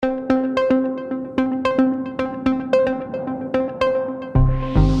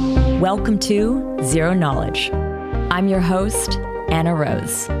Welcome to Zero Knowledge. I'm your host, Anna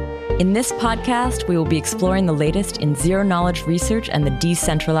Rose. In this podcast, we will be exploring the latest in zero-knowledge research and the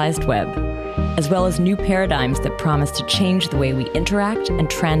decentralized web, as well as new paradigms that promise to change the way we interact and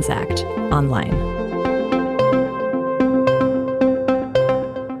transact online.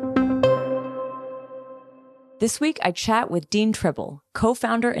 This week, I chat with Dean Tribble,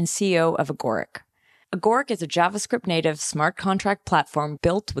 co-founder and CEO of Agoric. Agoric is a JavaScript-native smart contract platform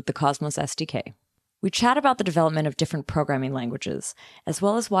built with the Cosmos SDK. We chat about the development of different programming languages, as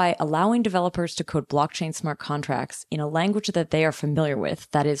well as why allowing developers to code blockchain smart contracts in a language that they are familiar with,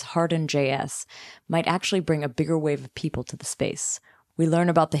 that is Harden.js, might actually bring a bigger wave of people to the space. We learn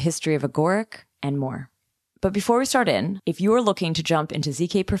about the history of Agoric and more. But before we start in, if you are looking to jump into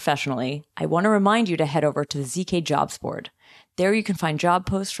ZK professionally, I want to remind you to head over to the ZK Jobs Board. There you can find job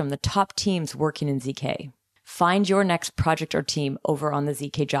posts from the top teams working in ZK. Find your next project or team over on the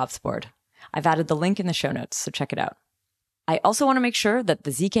ZK Jobs Board. I've added the link in the show notes, so check it out. I also want to make sure that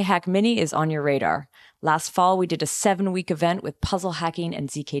the ZK Hack Mini is on your radar. Last fall, we did a 7-week event with puzzle hacking and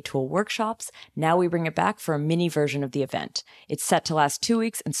ZK tool workshops. Now we bring it back for a mini version of the event. It's set to last 2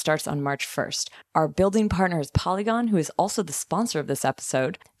 weeks and starts on March 1st. Our building partner is Polygon, who is also the sponsor of this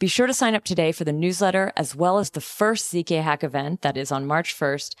episode. Be sure to sign up today for the newsletter, as well as the first ZK Hack event that is on March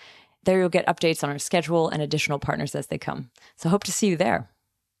 1st. There you'll get updates on our schedule and additional partners as they come. So hope to see you there.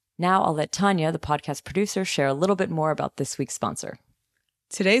 Now I'll let Tanya, the podcast producer, share a little bit more about this week's sponsor.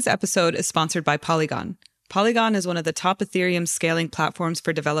 Today's episode is sponsored by Polygon. Polygon is one of the top Ethereum scaling platforms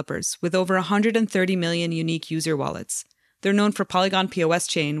for developers, with over 130 million unique user wallets. They're known for Polygon POS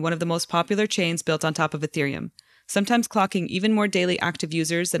Chain, one of the most popular chains built on top of Ethereum, sometimes clocking even more daily active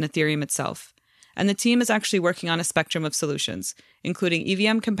users than Ethereum itself. And the team is actually working on a spectrum of solutions, including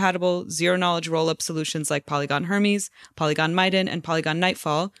EVM-compatible, zero-knowledge roll-up solutions like Polygon Hermes, Polygon Maiden, and Polygon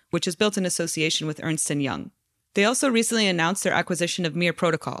Nightfall, which is built in association with Ernst & Young. They also recently announced their acquisition of Mir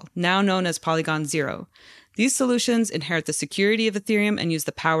Protocol, now known as Polygon Zero. These solutions inherit the security of Ethereum and use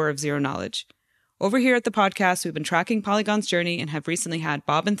the power of zero-knowledge. Over here at the podcast, we've been tracking Polygon's journey and have recently had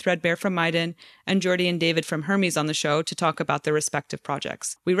Bob and Threadbare from Maiden and Jordy and David from Hermes on the show to talk about their respective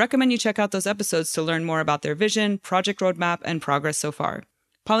projects. We recommend you check out those episodes to learn more about their vision, project roadmap, and progress so far.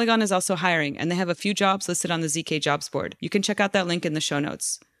 Polygon is also hiring, and they have a few jobs listed on the ZK Jobs Board. You can check out that link in the show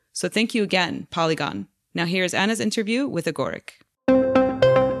notes. So thank you again, Polygon. Now here's Anna's interview with Agoric.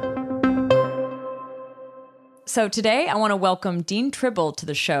 So today, I want to welcome Dean Tribble to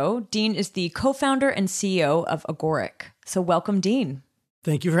the show. Dean is the co-founder and CEO of Agoric. So welcome, Dean.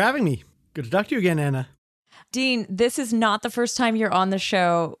 Thank you for having me. Good to talk to you again, Anna. Dean, this is not the first time you're on the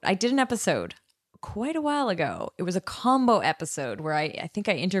show. I did an episode quite a while ago. It was a combo episode where I think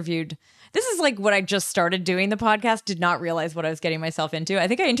I interviewed... This is like what I just started doing the podcast, did not realize what I was getting myself into. I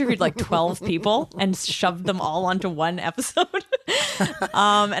think I interviewed like 12 people and shoved them all onto one episode.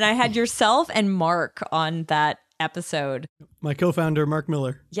 And I had yourself and Mark on that episode. My co-founder, Mark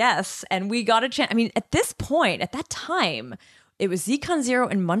Miller. Yes. And we got a chance. I mean, at this point, at that time, it was ZCon Zero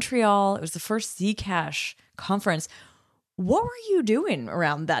in Montreal. It was the first Zcash conference. What were you doing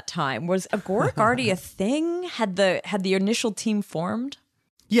around that time? Was Agoric already a thing? Had the initial team formed?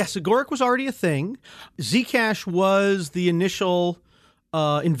 Yes, Agoric was already a thing. Zcash was the initial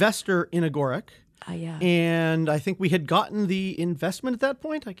investor in Agoric. Yeah. And I think we had gotten the investment at that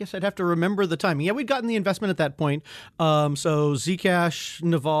point. I guess I'd have to remember the timing. Yeah, we'd gotten the investment at that point. So Zcash,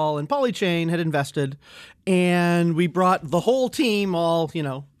 Naval, and Polychain had invested. And we brought the whole team, all,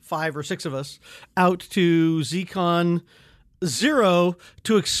 5 or 6 of us, out to ZCon Zero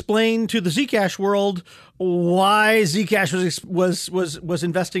to explain to the Zcash world why Zcash was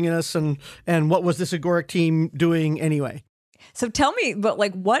investing in us and what was this Agoric team doing anyway. So tell me, but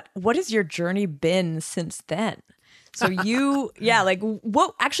what has your journey been since then? So you,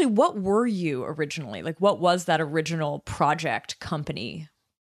 what were you originally? Like, what was that original project company?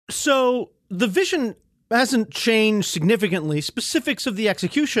 So the vision hasn't changed significantly. Specifics of the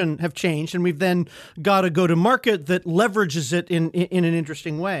execution have changed, and we've then got a go-to-market that leverages it in an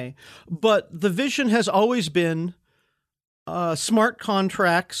interesting way. But the vision has always been smart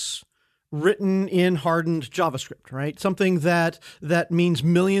contracts written in hardened JavaScript, right? Something that means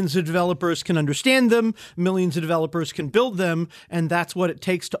millions of developers can understand them, millions of developers can build them, and that's what it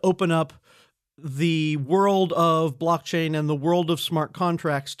takes to open up the world of blockchain and the world of smart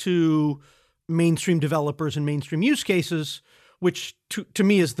contracts to mainstream developers and mainstream use cases, which to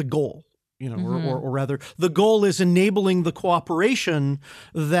me is the goal, or rather the goal is enabling the cooperation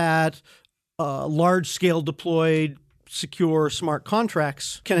that large-scale deployed, secure, smart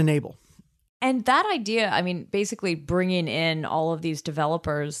contracts can enable. And that idea, I mean, basically bringing in all of these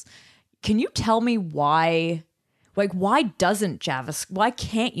developers, Can you tell me why? Like, why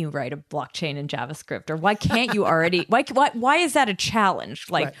can't you write a blockchain in JavaScript? Or why can't you already, why is that a challenge?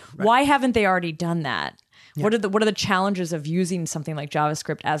 Like, right. Why haven't they already done that? Yeah. What are the challenges of using something like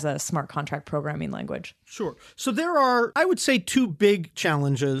JavaScript as a smart contract programming language? Sure. So there are, I would say, two big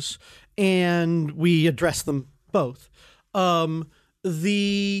challenges, and we address them both.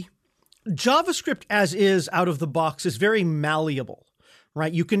 The JavaScript as is out of the box is very malleable,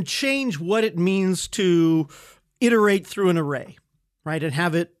 right? You can change what it means to iterate through an array, right? And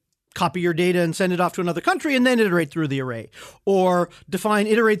have it copy your data and send it off to another country and then iterate through the array. Or define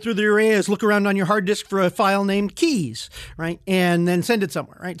iterate through the array as look around on your hard disk for a file named keys, right? And then send it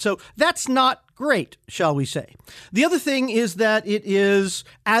somewhere, right? So that's not great, shall we say. The other thing is that it is,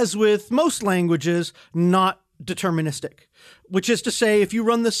 as with most languages, not deterministic. Which is to say, if you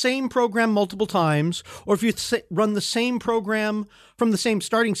run the same program multiple times, or if you run the same program from the same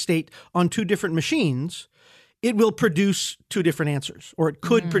starting state on two different machines, it will produce two different answers, or it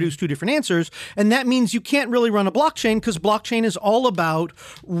could produce two different answers. And that means you can't really run a blockchain, because blockchain is all about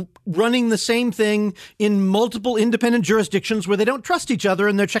running the same thing in multiple independent jurisdictions where they don't trust each other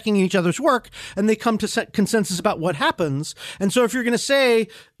and they're checking each other's work and they come to set consensus about what happens. And so if you're going to say,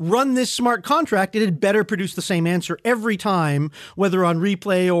 run this smart contract, it had better produce the same answer every time, whether on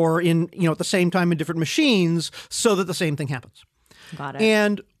replay or in, at the same time in different machines, so that the same thing happens. Got it.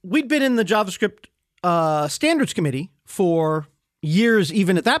 And we'd been in the JavaScript standards committee for years,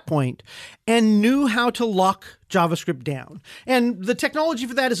 even at that point, and knew how to lock JavaScript down. And the technology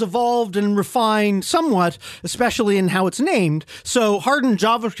for that has evolved and refined somewhat, especially in how it's named. So hardened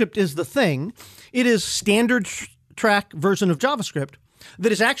JavaScript is the thing. It is standard track version of JavaScript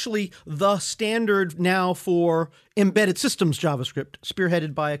that is actually the standard now for embedded systems JavaScript,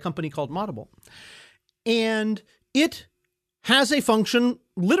 spearheaded by a company called Moddable. And it has a function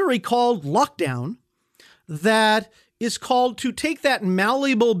literally called lockdown, that is called to take that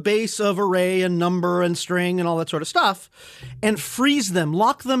malleable base of array and number and string and all that sort of stuff and freeze them,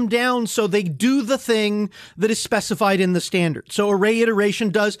 lock them down so they do the thing that is specified in the standard. So array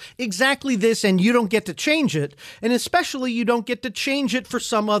iteration does exactly this, and you don't get to change it. And especially you don't get to change it for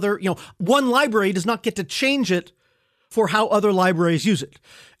some other, one library does not get to change it for how other libraries use it.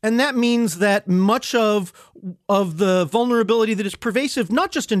 And that means that much of the vulnerability that is pervasive,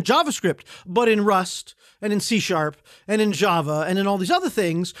 not just in JavaScript, but in Rust and in C# and in Java and in all these other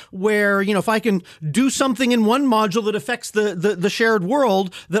things where, if I can do something in one module that affects the shared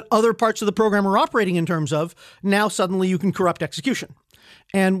world that other parts of the program are operating in terms of, now suddenly you can corrupt execution.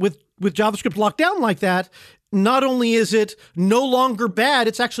 And with JavaScript locked down like that, not only is it no longer bad,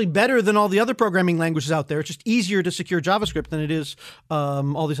 it's actually better than all the other programming languages out there. It's just easier to secure JavaScript than it is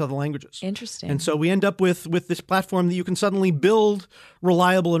all these other languages. Interesting. And so we end up with this platform that you can suddenly build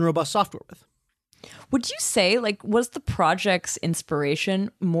reliable and robust software with. Would you say, was the project's inspiration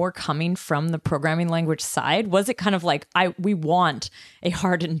more coming from the programming language side? Was it kind of like, we want a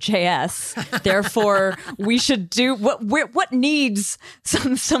hardened JS, therefore we should do what needs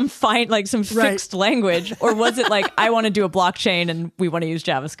some fixed language? Or was it like, I want to do a blockchain and we want to use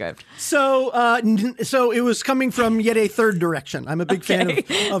JavaScript? So it was coming from yet a third direction. I'm a big fan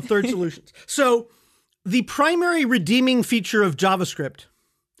of third solutions. So the primary redeeming feature of JavaScript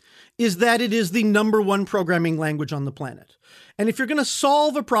is that it is the number one programming language on the planet. And if you're going to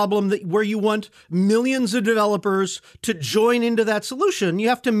solve a problem where you want millions of developers to join into that solution, you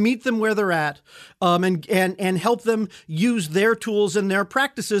have to meet them where they're at, and help them use their tools and their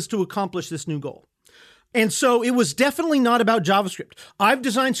practices to accomplish this new goal. And so it was definitely not about JavaScript. I've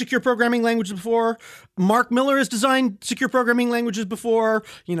designed secure programming languages before. Mark Miller has designed secure programming languages before.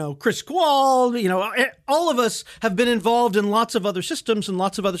 Chris Quall, all of us have been involved in lots of other systems and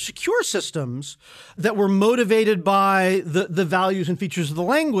lots of other secure systems that were motivated by the values and features of the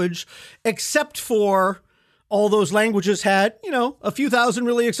language, except for all those languages had, a few thousand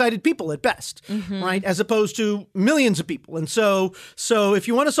really excited people at best, right? As opposed to millions of people. And so if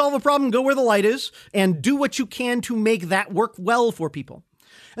you want to solve a problem, go where the light is and do what you can to make that work well for people.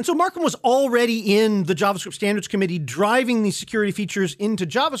 And so Markham was already in the JavaScript Standards Committee driving these security features into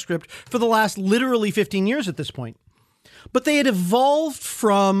JavaScript for the last literally 15 years at this point. But they had evolved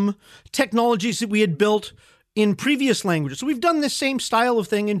from technologies that we had built in previous languages. So we've done this same style of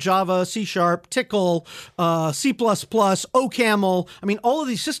thing in Java, C#, Tcl, C++, OCaml. All of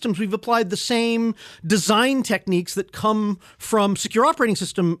these systems, we've applied the same design techniques that come from secure operating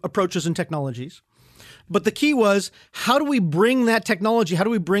system approaches and technologies. But the key was, how do we bring that technology, how do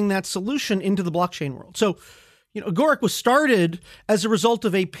we bring that solution into the blockchain world? So, Agoric was started as a result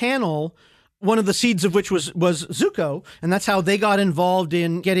of a panel one of the seeds of which was Zuko, and that's how they got involved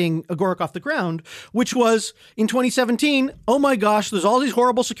in getting Agoric off the ground, which was in 2017, oh my gosh, there's all these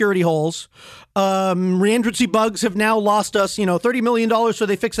horrible security holes. Reentrancy bugs have now lost us, $30 million, so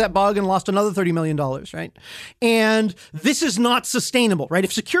they fixed that bug and lost another $30 million, right? And this is not sustainable, right?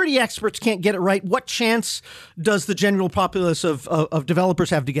 If security experts can't get it right, what chance does the general populace of developers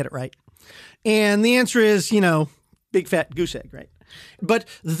have to get it right? And the answer is, big fat goose egg, right? But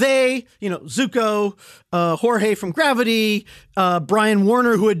they, Zuko, Jorge from Gravity, Brian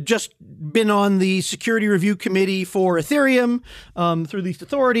Warner, who had just been on the security review committee for Ethereum through Least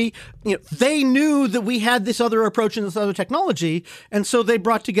Authority, they knew that we had this other approach and this other technology. And so they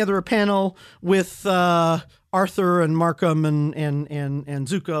brought together a panel with Arthur and Markham and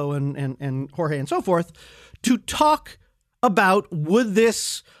Zuko and Jorge and so forth to talk about would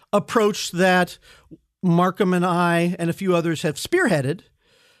this approach that Markham and I and a few others have spearheaded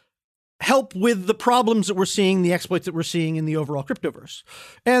help with the problems that we're seeing, the exploits that we're seeing in the overall cryptoverse.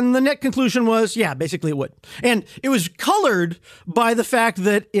 And the net conclusion was, yeah, basically it would. And it was colored by the fact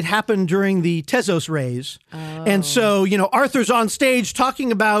that it happened during the Tezos raise. Oh. And so, Arthur's on stage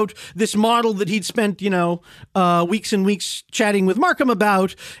talking about this model that he'd spent, weeks and weeks chatting with Markham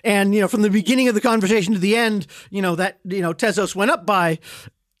about. And, from the beginning of the conversation to the end, Tezos went up by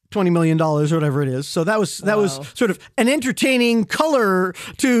 $20 million or whatever it is. So that was sort of an entertaining color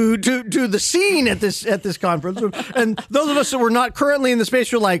to the scene at this conference. And those of us that were not currently in the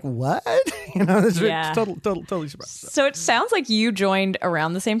space were like, what? Totally surprised. So it sounds like you joined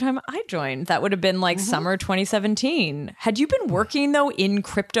around the same time I joined. That would have been like summer 2017. Had you been working though in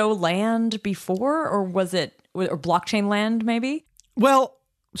crypto land before, or was it or blockchain land maybe? Well,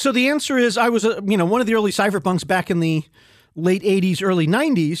 so the answer is I was one of the early cypherpunks back in the late 80s, early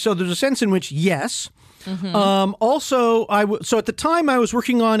 90s. So there's a sense in which, yes. Mm-hmm. Also, so at the time I was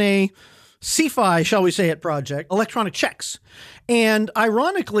working on a CeFi, shall we say it, project, electronic checks. And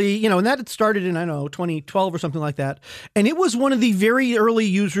ironically, and that had started in, 2012 or something like that. And it was one of the very early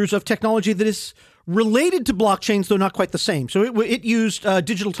users of technology that is related to blockchains, though not quite the same. So it used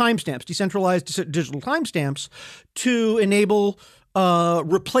digital timestamps, decentralized digital timestamps to enable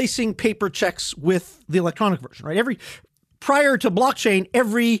replacing paper checks with the electronic version, right? Prior to blockchain,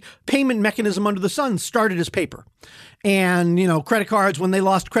 every payment mechanism under the sun started as paper. And, credit cards, when they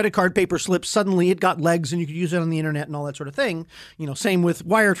lost credit card paper slips, suddenly it got legs and you could use it on the internet and all that sort of thing. Same with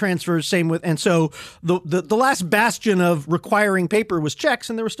wire transfers, and so the last bastion of requiring paper was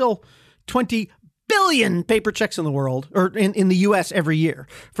checks, and there were still 20 billion paper checks in the world, or in the US every year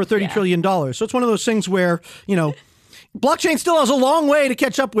for $30 trillion. So it's one of those things where, blockchain still has a long way to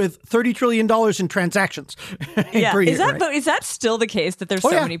catch up with $30 trillion in transactions per year. Is that still the case that there's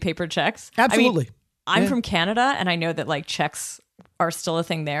so many paper checks? Absolutely. I'm from Canada, and I know that checks are still a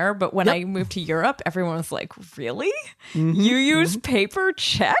thing there. But when I moved to Europe, everyone was like, really? Mm-hmm, you use paper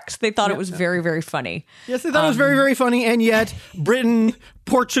checks? They thought it was very, very funny. Yes, they thought it was very, very funny. And yet Britain,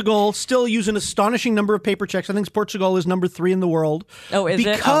 Portugal still use an astonishing number of paper checks. I think Portugal is number 3 in the world. Oh, is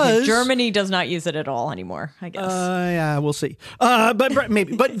it? Okay. Germany does not use it at all anymore, I guess. Yeah, we'll see. But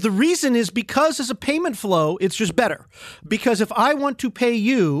maybe. But the reason is because as a payment flow, it's just better. Because if I want to pay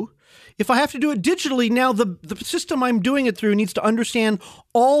you, if I have to do it digitally, now the system I'm doing it through needs to understand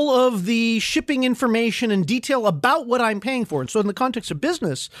all of the shipping information and detail about what I'm paying for. And so in the context of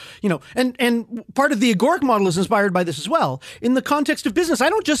business, and part of the Agoric model is inspired by this as well. In the context of business, I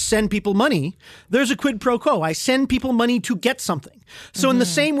don't just send people money. There's a quid pro quo. I send people money to get something. So in the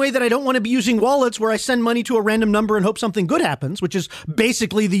same way that I don't want to be using wallets where I send money to a random number and hope something good happens, which is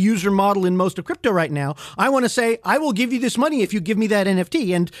basically the user model in most of crypto right now, I want to say, I will give you this money if you give me that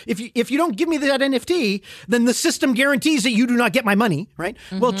NFT. And if you don't give me that NFT, then the system guarantees that you do not get my money, right?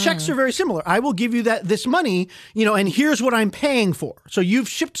 Mm-hmm. Well, checks are very similar. I will give you this money, and here's what I'm paying for. So you've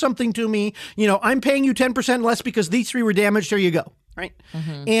shipped something to me, I'm paying you 10% less because these 3 were damaged. There you go. Right.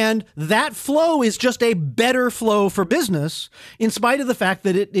 Mm-hmm. And that flow is just a better flow for business, in spite of the fact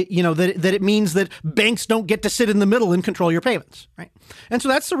that it means that banks don't get to sit in the middle and control your payments. Right. And so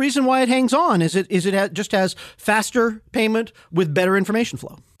that's the reason why it hangs on is it just has faster payment with better information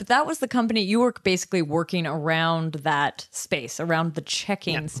flow. But that was the company you were basically working around that space, around the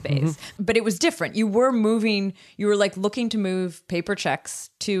checking space. Mm-hmm. But it was different. You were looking to move paper checks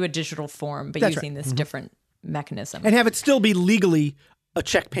to a digital form, but that's using this different mechanism. And have it still be legally a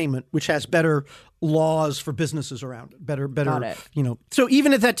check payment, which has better laws for businesses around it. Better, Got it. So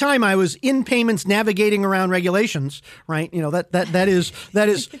even at that time, I was in payments navigating around regulations, right? That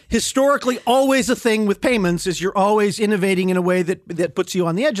is historically always a thing with payments, is you're always innovating in a way that puts you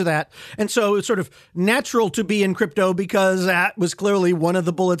on the edge of that. And so it's sort of natural to be in crypto because that was clearly one of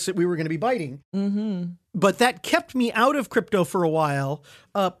the bullets that we were going to be biting. Mm-hmm. But that kept me out of crypto for a while,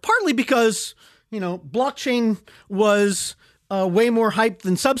 partly because, blockchain was way more hype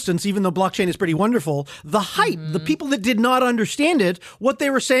than substance, even though blockchain is pretty wonderful. The hype, the people that did not understand it, what they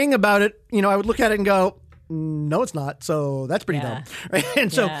were saying about it, I would look at it and go, no, it's not. So that's pretty dumb. Right?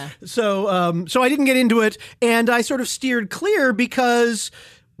 And so I didn't get into it, and I sort of steered clear because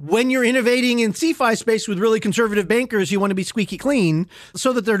when you're innovating in CeFi space with really conservative bankers, you want to be squeaky clean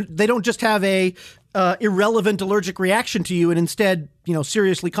so that they don't just have a irrelevant allergic reaction to you, and instead,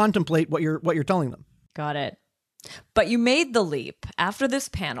 seriously contemplate what you're telling them. Got it. But you made the leap after this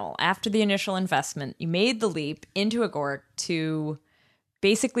panel, after the initial investment, you made the leap into Agoric to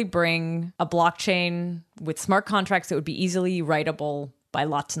basically bring a blockchain with smart contracts that would be easily writable by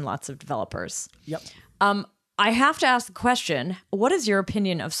lots and lots of developers. Yep. I have to ask the question, what is your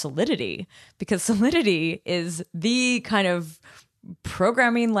opinion of Solidity? Because Solidity is the kind of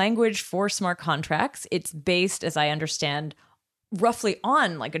programming language for smart contracts. It's based, as I understand, roughly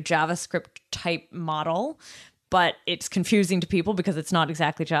on like a JavaScript type model, but it's confusing to people because it's not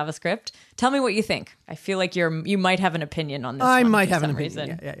exactly JavaScript. Tell me what you think. I feel like you might have an opinion on this. I one might for have an some opinion.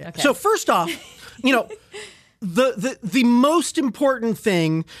 reason. Yeah. Okay. So first off, the most important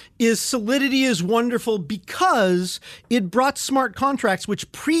thing is Solidity is wonderful because it brought smart contracts,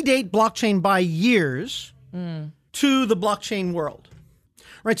 which predate blockchain by years, to the blockchain world.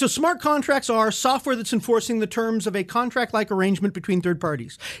 Right, so smart contracts are software that's enforcing the terms of a contract-like arrangement between third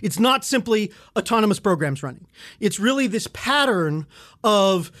parties. It's not simply autonomous programs running. It's really this pattern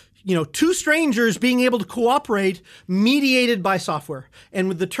of, two strangers being able to cooperate mediated by software and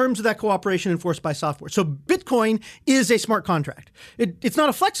with the terms of that cooperation enforced by software. So Bitcoin is a smart contract. It's not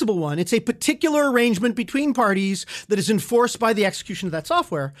a flexible one. It's a particular arrangement between parties that is enforced by the execution of that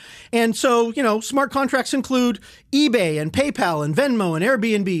software. And so, smart contracts include eBay and PayPal and Venmo and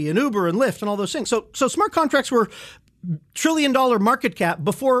Airbnb and Uber and Lyft and all those things. So smart contracts were $1 trillion market cap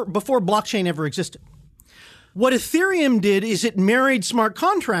before blockchain ever existed. What Ethereum did is it married smart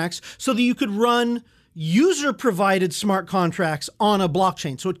contracts so that you could run user-provided smart contracts on a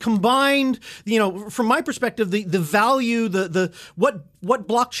blockchain. So it combined, from my perspective, the value, what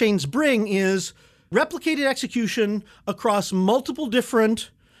blockchains bring is replicated execution across multiple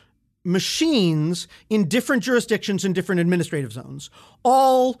different machines in different jurisdictions and different administrative zones,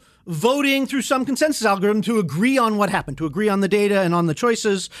 all voting through some consensus algorithm to agree on what happened, to agree on the data and on the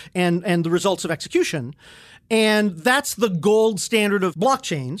choices and the results of execution. And that's the gold standard of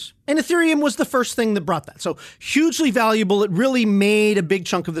blockchains. And Ethereum was the first thing that brought that. So hugely valuable. It really made a big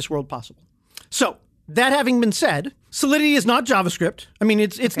chunk of this world possible. So that having been said, Solidity is not JavaScript. I mean,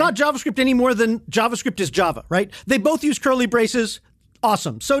 it's not JavaScript any more than JavaScript is Java, right? They both use curly braces.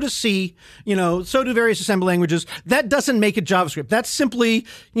 Awesome. So does C, so do various assembly languages. That doesn't make it JavaScript. That's simply,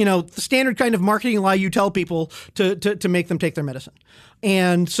 the standard kind of marketing lie you tell people to make them take their medicine.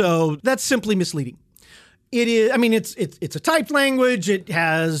 And so that's simply misleading. It is. I mean, it's a typed language. It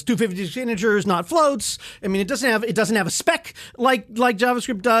has 256 integers, not floats. I mean, it doesn't have a spec like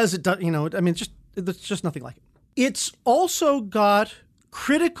JavaScript does. It does. It's just nothing like it. It's also got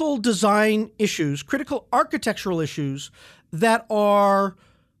critical design issues, critical architectural issues that are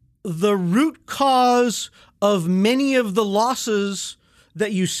the root cause of many of the losses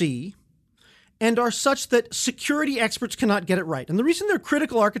that you see, and are such that security experts cannot get it right. And the reason they're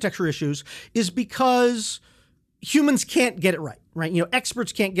critical architecture issues is because humans can't get it right, right?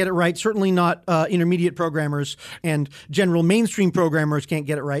 Experts can't get it right, certainly not intermediate programmers, and general mainstream programmers can't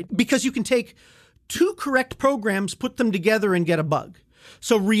get it right, because you can take two correct programs, put them together, and get a bug.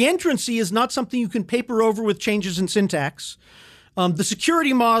 So reentrancy is not something you can paper over with changes in syntax. The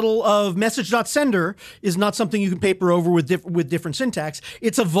security model of message.sender is not something you can paper over with different syntax.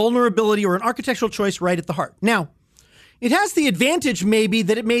 It's a vulnerability or an architectural choice right at the heart. Now, it has the advantage maybe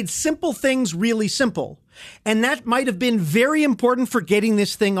that it made simple things really simple. And that might have been very important for getting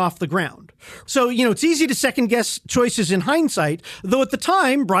this thing off the ground. So, it's easy to second guess choices in hindsight, though at the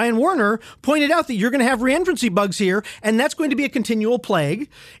time, Brian Warner pointed out that you're going to have reentrancy bugs here, and that's going to be a continual plague.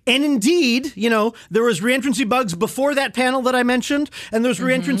 And indeed, there was reentrancy bugs before that panel that I mentioned, and there's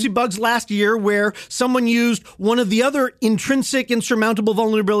reentrancy bugs last year where someone used one of the other intrinsic insurmountable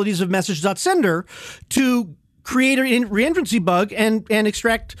vulnerabilities of message.sender to create a reentrancy bug and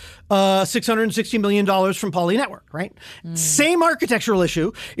extract $660 million from Poly Network, right? Same architectural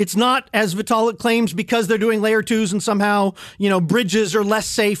issue. It's not, as Vitalik claims, because they're doing layer 2s and somehow, bridges are less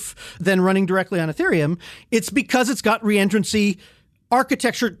safe than running directly on Ethereum. It's because it's got reentrancy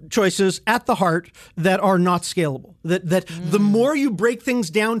architecture choices at the heart that are not scalable. That the more you break things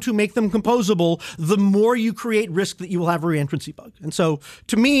down to make them composable, the more you create risk that you will have a reentrancy bug. And so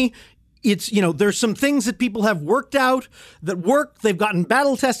to me, it's, there's some things that people have worked out that work. They've gotten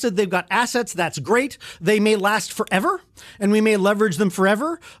battle tested. They've got assets. That's great. They may last forever and we may leverage them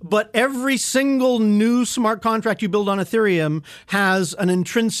forever. But every single new smart contract you build on Ethereum has an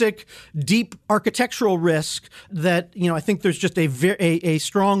intrinsic, deep architectural risk that, I think there's just a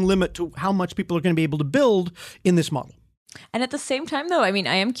strong limit to how much people are going to be able to build in this model. And at the same time, though, I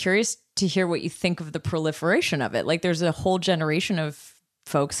am curious to hear what you think of the proliferation of it. Like, there's a whole generation of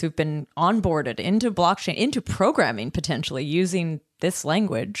folks who've been onboarded into blockchain, into programming, potentially using this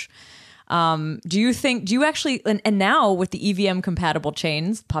language. Do you actually, and now with the EVM compatible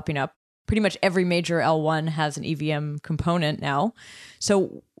chains popping up, pretty much every major L1 has an EVM component now.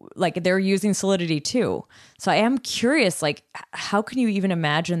 So like they're using Solidity too. So I am curious, like, how can you even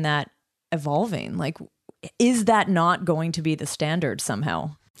imagine that evolving? Like, is that not going to be the standard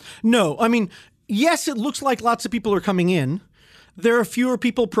somehow? No, yes, it looks like lots of people are coming in. There are fewer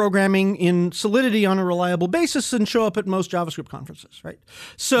people programming in Solidity on a reliable basis than show up at most JavaScript conferences, right?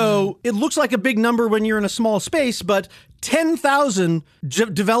 So it looks like a big number when you're in a small space, but 10,000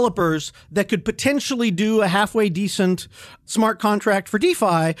 developers that could potentially do a halfway decent smart contract for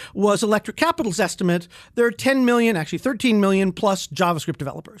DeFi was Electric Capital's estimate. There are 10 million, actually 13 million plus JavaScript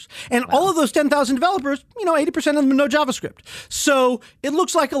developers. And all of those 10,000 developers, 80% of them know JavaScript. So it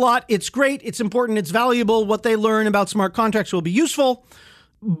looks like a lot. It's great. It's important. It's valuable. What they learn about smart contracts will be useful.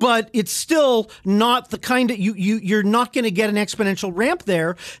 But it's still not the kind of, you're not going to get an exponential ramp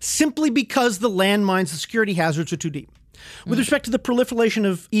there simply because the landmines, the security hazards are too deep. With respect to the proliferation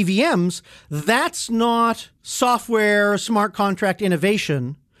of EVMs, that's not software smart contract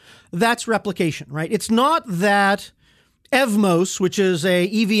innovation. That's replication, right? It's not that Evmos, which is a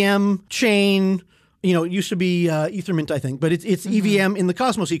EVM chain, it used to be Ethermint, I think, but it's EVM in the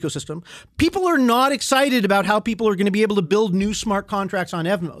Cosmos ecosystem. People are not excited about how people are going to be able to build new smart contracts on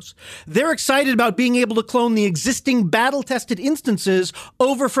Evmos. They're excited about being able to clone the existing battle-tested instances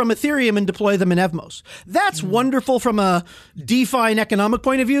over from Ethereum and deploy them in Evmos. That's wonderful from a DeFi and economic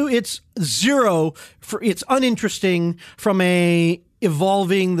point of view. It's it's uninteresting from a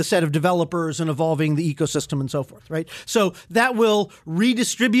evolving the set of developers and evolving the ecosystem and so forth, right? So that will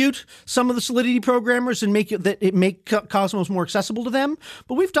redistribute some of the Solidity programmers and make Cosmos more accessible to them.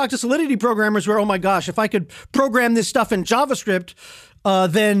 But we've talked to Solidity programmers where, oh my gosh, if I could program this stuff in JavaScript,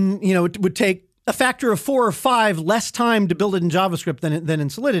 then it would take a factor of 4 or 5 less time to build it in JavaScript than in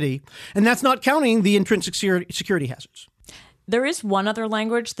Solidity, and that's not counting the intrinsic security hazards. There is one other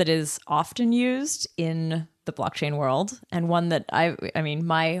language that is often used in the blockchain world, and one that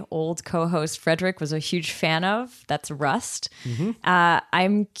my old co-host Frederick was a huge fan of. That's Rust.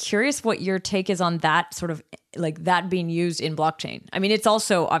 I'm curious what your take is on that, sort of like that being used in blockchain. It's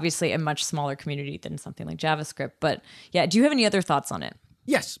also obviously a much smaller community than something like JavaScript, but yeah, do you have any other thoughts on it?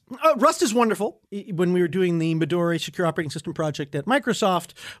 Yes. Rust is wonderful. When we were doing the Midori Secure Operating System project at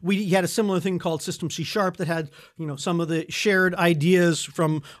Microsoft, we had a similar thing called System C# that had, some of the shared ideas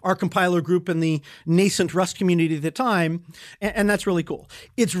from our compiler group and the nascent Rust community at the time. And that's really cool.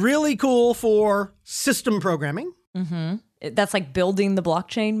 It's really cool for system programming. That's like building the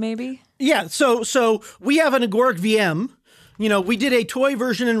blockchain, maybe? Yeah. So we have an Agoric VM. We did a toy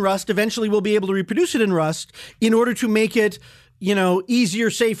version in Rust. Eventually we'll be able to reproduce it in Rust in order to make it easier,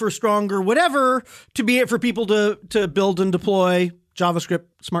 safer, stronger, whatever, for people to build and deploy JavaScript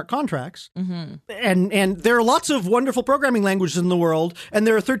smart contracts. And there are lots of wonderful programming languages in the world, and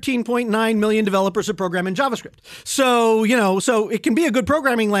there are 13.9 million developers that program in JavaScript. So, so it can be a good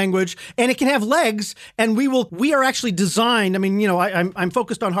programming language, and it can have legs, and we are actually designed, I'm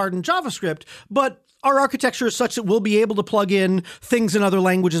focused on hardened JavaScript, but our architecture is such that we'll be able to plug in things in other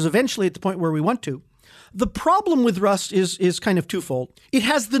languages eventually at the point where we want to. The problem with Rust is kind of twofold. It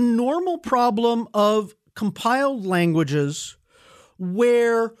has the normal problem of compiled languages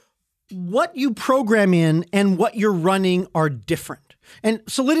where what you program in and what you're running are different. And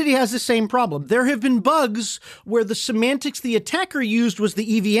Solidity has the same problem. There have been bugs where the semantics the attacker used was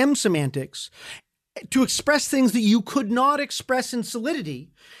the EVM semantics to express things that you could not express in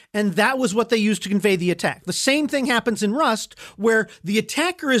Solidity, and that was what they used to convey the attack. The same thing happens in Rust, where the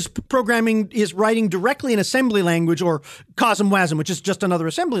attacker is writing directly in assembly language, or COSM-WASM, which is just another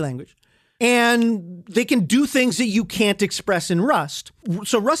assembly language. and they can do things that you can't express in Rust.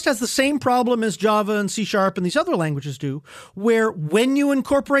 So Rust has the same problem as Java and C# and these other languages do, where when you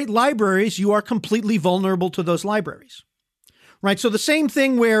incorporate libraries, you are completely vulnerable to those libraries. Right? So the same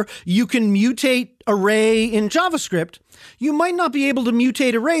thing where you can mutate array in JavaScript, you might not be able to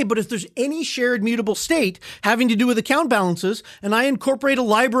mutate array, but if there's any shared mutable state having to do with account balances, and I incorporate a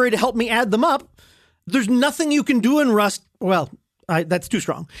library to help me add them up, there's nothing you can do in Rust. Well, that's too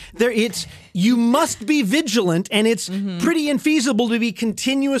strong. You must be vigilant, and it's pretty infeasible to be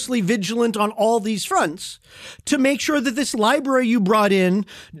continuously vigilant on all these fronts to make sure that this library you brought in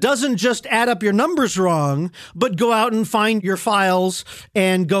doesn't just add up your numbers wrong, but go out and find your files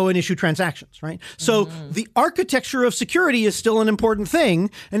and go and issue transactions, right? So the architecture of security is still an important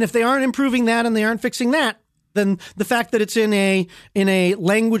thing, and if they aren't improving that and they aren't fixing that, then the fact that it's in a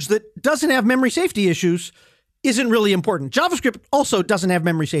language that doesn't have memory safety issues isn't really important. JavaScript also doesn't have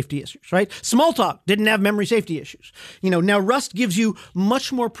memory safety issues, right? Smalltalk didn't have memory safety issues. Now Rust gives you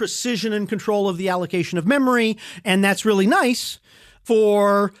much more precision and control of the allocation of memory, and that's really nice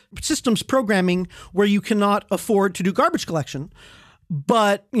for systems programming where you cannot afford to do garbage collection.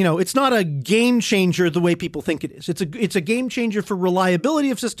 But, it's not a game changer the way people think it is. It's a game changer for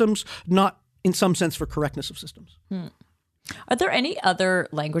reliability of systems, not in some sense for correctness of systems. Are there any other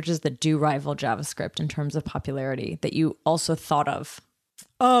languages that do rival JavaScript in terms of popularity that you also thought of?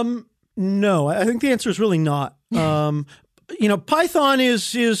 No, I think the answer is really not. Python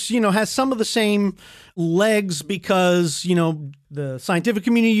is has some of the same legs because, the scientific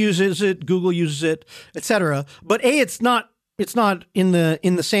community uses it, Google uses it, etc. But it's not in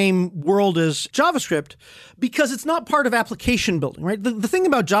the same world as JavaScript because it's not part of application building, right? The thing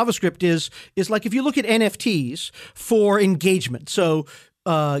about JavaScript is like if you look at NFTs for engagement, so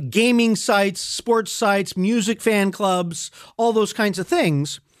gaming sites, sports sites, music fan clubs, all those kinds of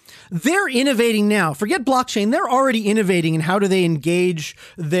things, they're innovating now. Forget blockchain. They're already innovating in how do they engage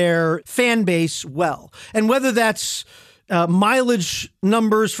their fan base well. And whether that's mileage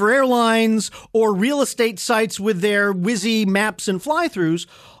numbers for airlines or real estate sites with their WYSI maps and fly-throughs,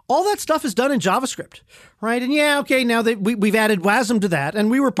 all that stuff is done in JavaScript, right? And now that we've added WASM to that, and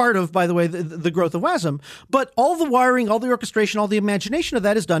we were part of, by the way, the growth of WASM, but all the wiring, all the orchestration, all the imagination of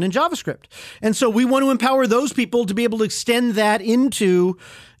that is done in JavaScript. And so we want to empower those people to be able to extend that into,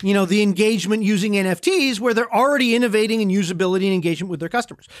 the engagement using NFTs where they're already innovating in usability and engagement with their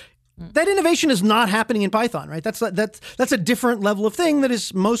customers. That innovation is not happening in Python, right? That's a different level of thing that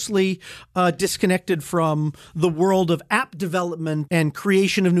is mostly disconnected from the world of app development and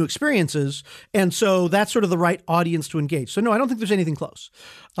creation of new experiences. And so that's sort of the right audience to engage. So no, I don't think there's anything close.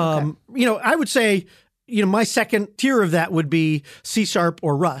 Okay. I would say, my second tier of that would be C#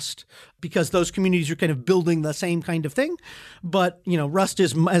 or Rust, because those communities are kind of building the same kind of thing. But, Rust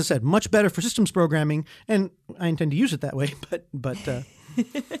is, as I said, much better for systems programming, and I intend to use it that way, but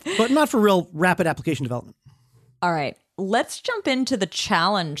but not for real rapid application development. All right. Let's jump into the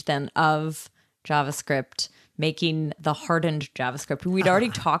challenge then of JavaScript, making the hardened JavaScript. We'd already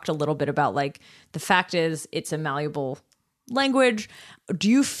talked a little bit about the fact is it's a malleable language. Do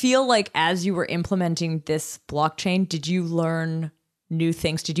you feel like as you were implementing this blockchain, did you learn new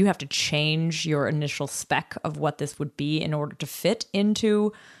things? Did you have to change your initial spec of what this would be in order to fit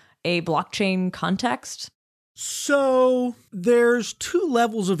into a blockchain context? So there's two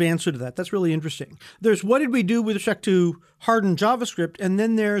levels of answer to that. That's really interesting. There's what did we do with respect to hardened JavaScript, and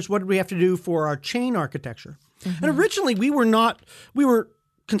then there's what did we have to do for our chain architecture. And originally we were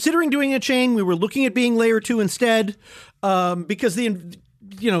considering doing a chain. We were looking at being layer 2 instead because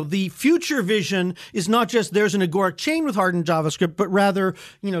the future vision is not just there's an agoric chain with hardened JavaScript, but rather,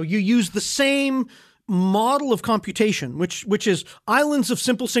 you use the same model of computation, which is islands of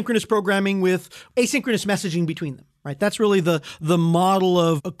simple synchronous programming with asynchronous messaging between them, right? That's really the model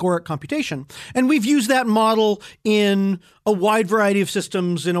of agoric computation. And we've used that model in a wide variety of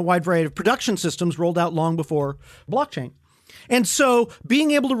systems, in a wide variety of production systems rolled out long before blockchain. And so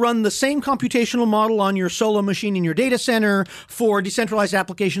being able to run the same computational model on your solo machine in your data center for decentralized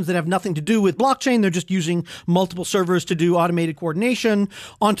applications that have nothing to do with blockchain, they're just using multiple servers to do automated coordination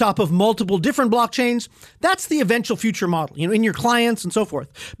on top of multiple different blockchains, that's the eventual future model, in your clients and so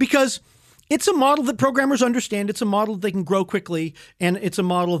forth. Because it's a model that programmers understand, it's a model that they can grow quickly, and it's a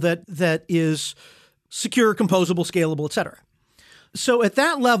model that is secure, composable, scalable, et cetera. So at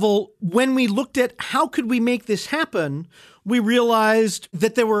that level, when we looked at how could we make this happen, we realized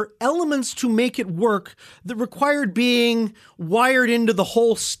that there were elements to make it work that required being wired into the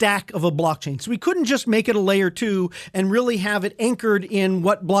whole stack of a blockchain. So we couldn't just make it a layer 2 and really have it anchored in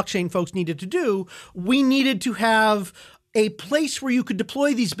what blockchain folks needed to do. We needed to have a place where you could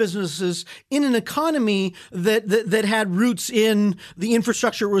deploy these businesses in an economy that had roots in the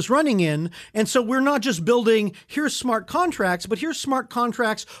infrastructure it was running in. And so we're not just building, here's smart contracts, but here's smart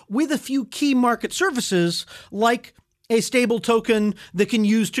contracts with a few key market services like a stable token that can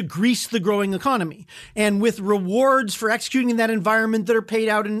use to grease the growing economy, and with rewards for executing in that environment that are paid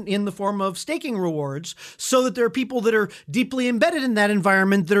out in the form of staking rewards, so that there are people that are deeply embedded in that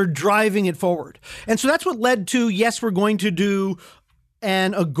environment that are driving it forward. And so that's what led to, yes, we're going to do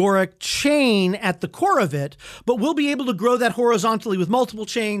an Agoric chain at the core of it, but we'll be able to grow that horizontally with multiple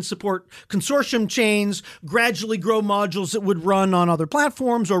chains, support consortium chains, gradually grow modules that would run on other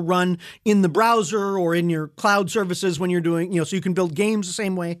platforms or run in the browser or in your cloud services when you're doing, so you can build games the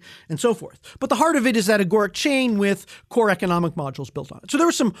same way and so forth. But the heart of it is that Agoric chain with core economic modules built on it. So there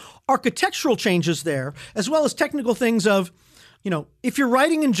were some architectural changes there, as well as technical things of, if you're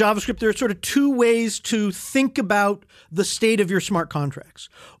writing in JavaScript, there are sort of two ways to think about the state of your smart contracts.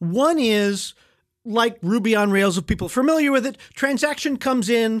 One is like Ruby on Rails, if people are familiar with it, transaction comes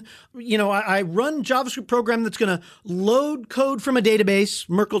in, I run JavaScript program that's going to load code from a database,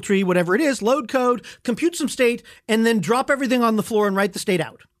 Merkle tree, whatever it is, load code, compute some state, and then drop everything on the floor and write the state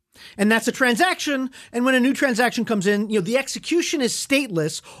out. And that's a transaction. And when a new transaction comes in, the execution is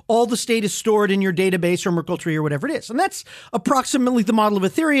stateless. All the state is stored in your database or Merkle tree or whatever it is. And that's approximately the model of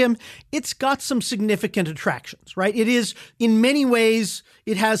Ethereum. It's got some significant attractions, right? It is, in many ways,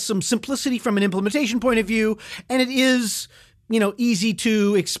 it has some simplicity from an implementation point of view. And it is, easy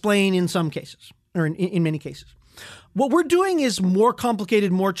to explain in some cases, or in many cases. What we're doing is more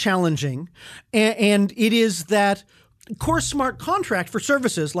complicated, more challenging. And it is that core smart contract for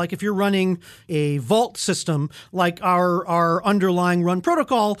services, like if you're running a vault system, like our underlying run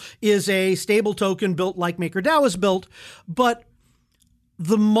protocol is a stable token built like MakerDAO is built. But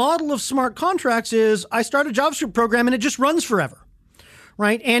the model of smart contracts is I start a JavaScript program and it just runs forever.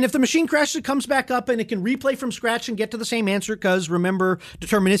 Right. And if the machine crashes, it comes back up and it can replay from scratch and get to the same answer because, remember,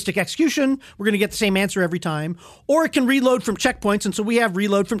 deterministic execution, we're going to get the same answer every time. Or it can reload from checkpoints. And so we have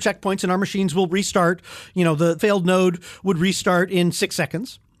reload from checkpoints and our machines will restart. The failed node would restart in 6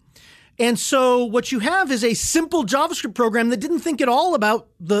 seconds. And so what you have is a simple JavaScript program that didn't think at all about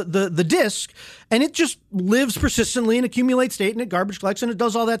the disk, and it just lives persistently and accumulates state and it garbage collects and it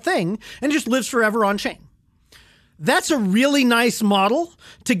does all that thing and it just lives forever on chain. That's a really nice model.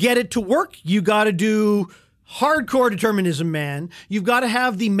 To get it to work, you got to do hardcore determinism, man. You've got to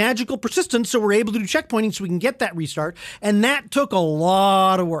have the magical persistence so we're able to do checkpointing so we can get that restart. And that took a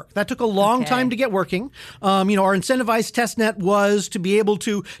lot of work. That took a long time to get working. Our incentivized testnet was to be able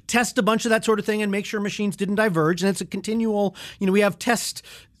to test a bunch of that sort of thing and make sure machines didn't diverge. And it's a continual, we have test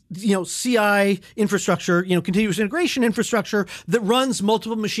CI infrastructure, continuous integration infrastructure that runs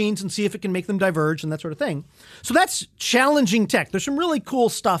multiple machines and see if it can make them diverge and that sort of thing. So that's challenging tech. There's some really cool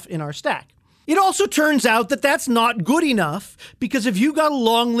stuff in our stack. It also turns out that that's not good enough because if you got a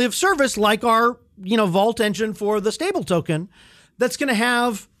long-lived service like our, Vault engine for the stable token, that's going to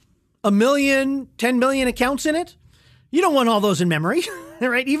have 1 million, 10 million accounts in it, you don't want all those in memory,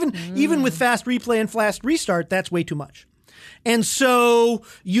 right? Even with fast replay and fast restart, that's way too much. And so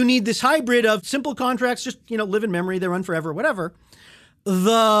you need this hybrid of simple contracts, just, live in memory, they run forever, whatever.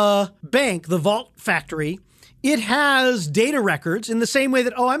 The bank, the Vault factory, it has data records in the same way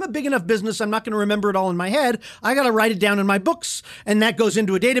that, I'm a big enough business, I'm not going to remember it all in my head. I got to write it down in my books, and that goes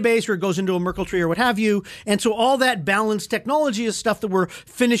into a database or it goes into a Merkle tree or what have you. And so all that balanced technology is stuff that we're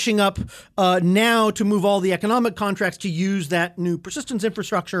finishing up now to move all the economic contracts to use that new persistence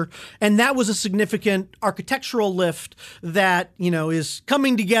infrastructure. And that was a significant architectural lift that, is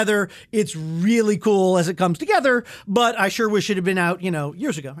coming together. It's really cool as it comes together, but I sure wish it had been out,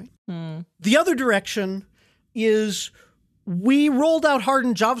 years ago. Right? The other direction is we rolled out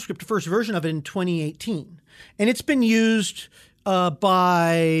hardened JavaScript, the first version of it in 2018. And it's been used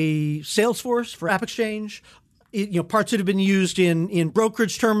by Salesforce for AppExchange. Parts that have been used in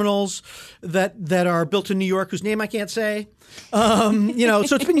brokerage terminals that are built in New York, whose name I can't say. So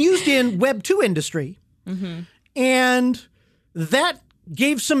it's been used in Web 2 industry. Mm-hmm. And that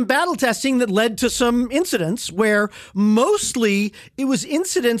gave some battle testing that led to some incidents where mostly it was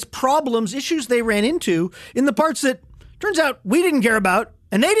incidents, problems, issues they ran into in the parts that turns out we didn't care about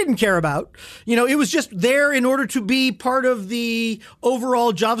and they didn't care about. It was just there in order to be part of the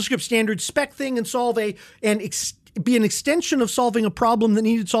overall JavaScript standard spec thing and be an extension of solving a problem that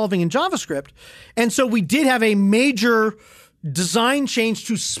needed solving in JavaScript. And so we did have a major design change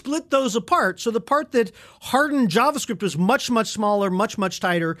to split those apart. So the part that hardened JavaScript was much, much smaller, much, much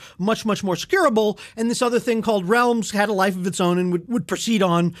tighter, much, much more securable. And this other thing called Realms had a life of its own and would proceed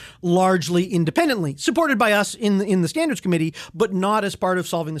on largely independently, supported by us in the standards committee, but not as part of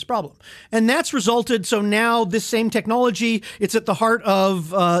solving this problem. And that's resulted. So now this same technology, it's at the heart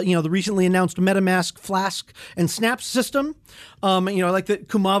of, the recently announced MetaMask Flask and Snap system. Like the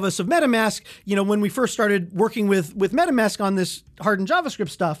Kumavas of MetaMask, when we first started working with MetaMask on this hardened JavaScript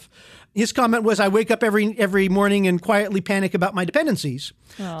stuff, his comment was, I wake up every morning and quietly panic about my dependencies.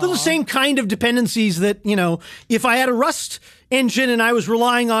 Aww. They're the same kind of dependencies that, if I had a Rust engine and I was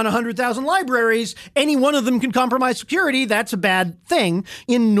relying on 100,000 libraries, any one of them can compromise security. That's a bad thing.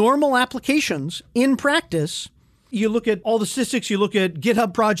 In normal applications, in practice, you look at all the statistics, you look at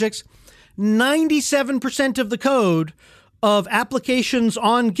GitHub projects, 97% of the code of applications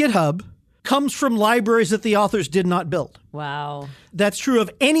on GitHub comes from libraries that the authors did not build. Wow. That's true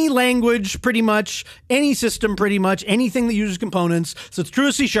of any language, pretty much, any system, pretty much, anything that uses components. So it's true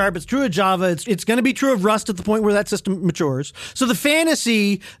of C#, it's true of Java, it's going to be true of Rust at the point where that system matures. So the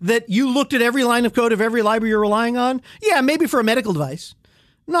fantasy that you looked at every line of code of every library you're relying on, yeah, maybe for a medical device.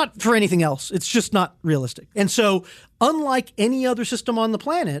 Not for anything else. It's just not realistic. And so, unlike any other system on the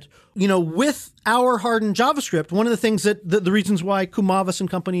planet, with our hardened JavaScript, one of the things that the reasons why Kumavas and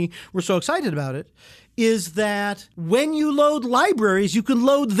company were so excited about it is that when you load libraries, you can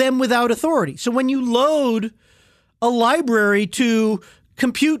load them without authority. So when you load a library to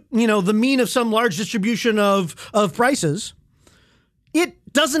compute, the mean of some large distribution of prices, it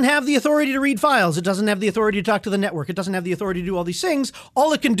doesn't have the authority to read files. It doesn't have the authority to talk to the network. It doesn't have the authority to do all these things.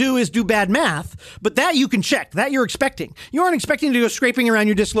 All it can do is do bad math, but that you can check. That you're expecting. You aren't expecting to go scraping around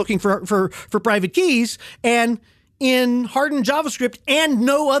your disk looking for private keys. And in hardened JavaScript and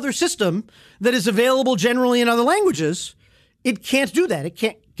no other system that is available generally in other languages, it can't do that. It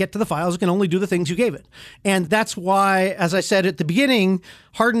can't get to the files. It can only do the things you gave it. And that's why, as I said at the beginning,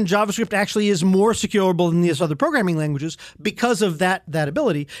 hardened JavaScript actually is more securable than these other programming languages because of that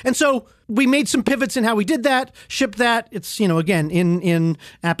ability. And so we made some pivots in how we did that, shipped that. It's, again, in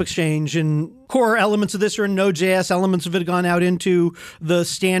AppExchange, and core elements of this are in Node.js. Elements of it have gone out into the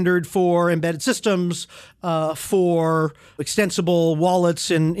standard for embedded systems, for extensible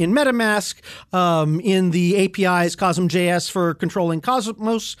wallets in MetaMask, in the APIs, Cosmos.js for controlling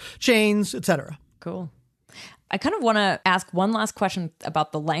Cosmos chains, etc. Cool. I kind of want to ask one last question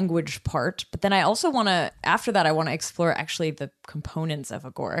about the language part, but then I also want to, after that, I want to explore actually the components of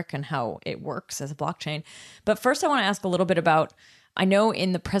Agoric and how it works as a blockchain. But first, I want to ask a little bit about, I know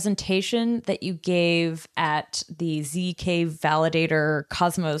in the presentation that you gave at the ZK Validator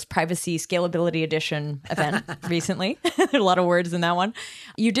Cosmos Privacy Scalability Edition event recently, there are a lot of words in that one,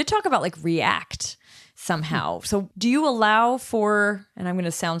 you did talk about like React somehow. So do you allow for, and I'm going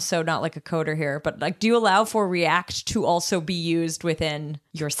to sound so not like a coder here, but like, do you allow for React to also be used within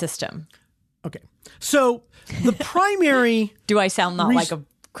your system? Okay. So the primary... Do I sound not like a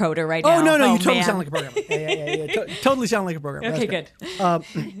coder right now? Oh, no, you totally sound like a programmer. Yeah. Totally sound like a programmer. Okay, good.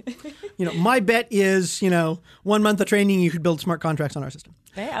 My bet is, 1 month of training, you could build smart contracts on our system.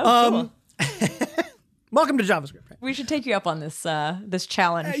 Hey, cool. Welcome to JavaScript. Right? We should take you up on this this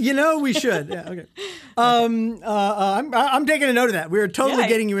challenge. We should. Yeah, okay. I'm taking a note of that. We're totally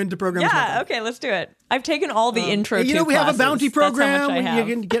getting you into programming. Yeah, okay, let's do it. I've taken all the intro to we classes. have a bounty program where you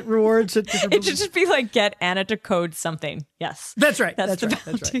can get rewards. It should just be like, get Anna to code something. Yes. That's right. That's right.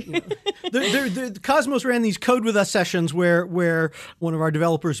 The Cosmos ran these Code With Us sessions where one of our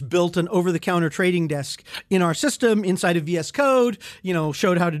developers built an over-the-counter trading desk in our system inside of VS Code,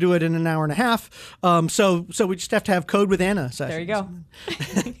 showed how to do it in an hour and a half. So we just have to have Code with Anna sessions. There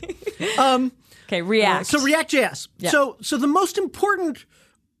you go. Okay, React. So React.js. Yeah. So the most important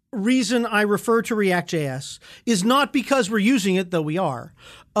reason I refer to React.js is not because we're using it, though we are.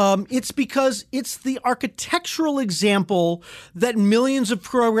 It's because it's the architectural example that millions of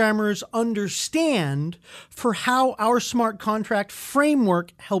programmers understand for how our smart contract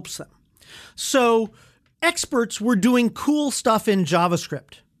framework helps them. So experts were doing cool stuff in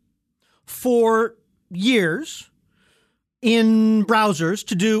JavaScript for years in browsers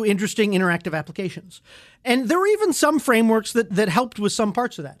to do interesting interactive applications. And there were even some frameworks that helped with some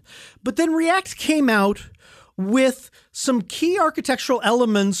parts of that. But then React came out with some key architectural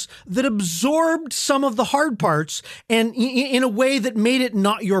elements that absorbed some of the hard parts and in a way that made it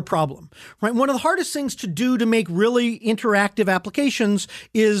not your problem, right? One of the hardest things to do to make really interactive applications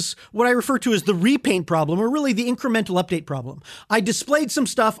is what I refer to as the repaint problem, or really the incremental update problem. I displayed some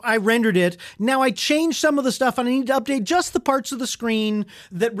stuff, I rendered it, now I changed some of the stuff and I need to update just the parts of the screen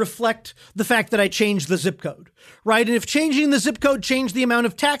that reflect the fact that I changed the zip code, right? And if changing the zip code changed the amount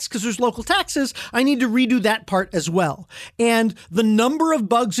of tax because there's local taxes, I need to redo that part as well. And the number of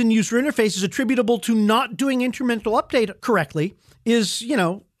bugs in user interfaces attributable to not doing incremental update correctly is,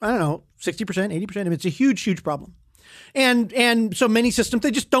 60%, 80%. It's a huge, huge problem. And so many systems, they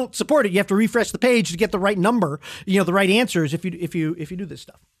just don't support it. You have to refresh the page to get the right number, the right answers if you do this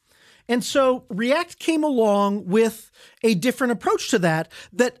stuff. And so React came along with a different approach to that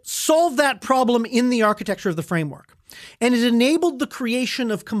solved that problem in the architecture of the framework. And it enabled the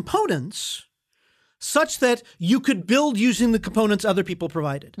creation of components such that you could build using the components other people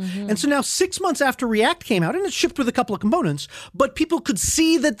provided. Mm-hmm. And so now 6 months after React came out, and it shipped with a couple of components, but people could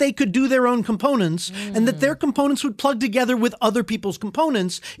see that they could do their own components and that their components would plug together with other people's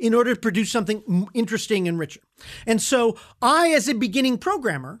components in order to produce something interesting and richer. And so I, as a beginning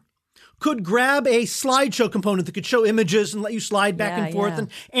programmer, could grab a slideshow component that could show images and let you slide back and forth and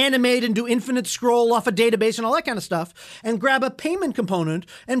animate and do infinite scroll off a database and all that kind of stuff, and grab a payment component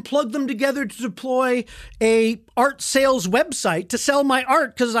and plug them together to deploy a art sales website to sell my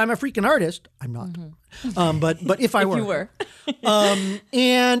art because I'm a freaking artist. I'm not. Mm-hmm. But if I were. If you were.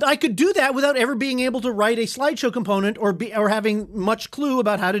 And I could do that without ever being able to write a slideshow component or having much clue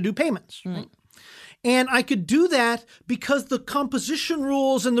about how to do payments. Right? And I could do that because the composition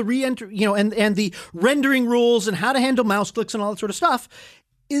rules and the re-enter, and the rendering rules and how to handle mouse clicks and all that sort of stuff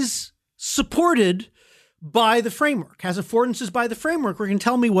is supported by the framework, has affordances by the framework where it can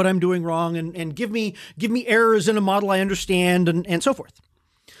tell me what I'm doing wrong and give me errors in a model I understand and so forth.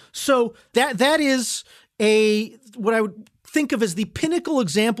 So that is what I would think of as the pinnacle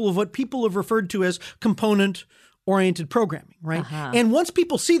example of what people have referred to as component-oriented programming, right? Uh-huh. And once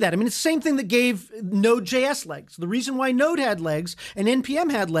people see that, it's the same thing that gave Node.js legs. The reason why Node had legs and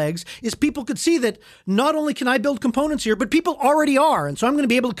NPM had legs is people could see that not only can I build components here, but people already are. And so I'm going to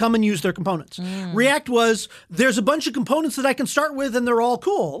be able to come and use their components. React was, there's a bunch of components that I can start with and they're all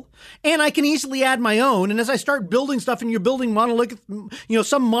cool. And I can easily add my own. And as I start building stuff and you're building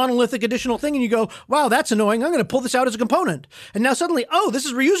some monolithic additional thing and you go, wow, that's annoying. I'm going to pull this out as a component. And now suddenly, oh, this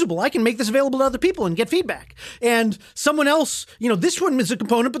is reusable. I can make this available to other people and get feedback. And someone else, this one is a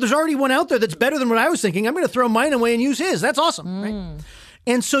component, but there's already one out there that's better than what I was thinking. I'm going to throw mine away and use his. That's awesome, right?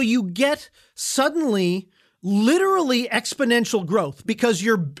 And so you get suddenly literally exponential growth because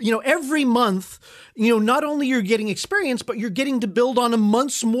every month, not only you're getting experience, but you're getting to build on a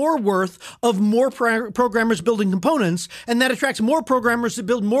month's more worth of more programmers building components. And that attracts more programmers to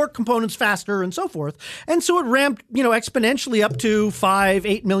build more components faster and so forth. And so it ramped, exponentially up to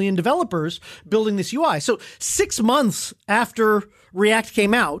 5-8 million developers building this UI. So 6 months after React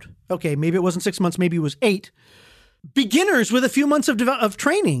came out, okay, maybe it wasn't 6 months, maybe it was 8, beginners with a few months of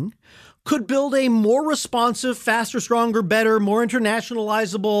training could build a more responsive, faster, stronger, better, more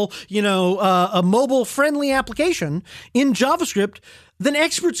internationalizable, a mobile-friendly application in JavaScript than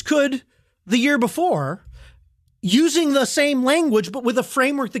experts could the year before, using the same language, but with a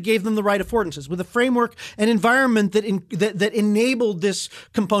framework that gave them the right affordances, with a framework and environment that enabled this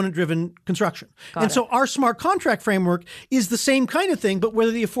component-driven construction. So our smart contract framework is the same kind of thing, but whether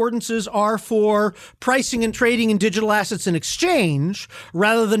the affordances are for pricing and trading in digital assets in exchange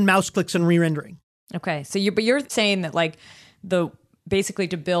rather than mouse clicks and re-rendering. Okay, so you're saying that basically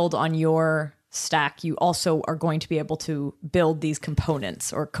to build on your stack, you also are going to be able to build these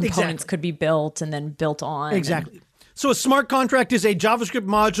components, or components could be built and then built on. Exactly. So a smart contract is a JavaScript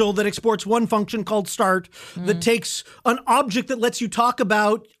module that exports one function called start that takes an object that lets you talk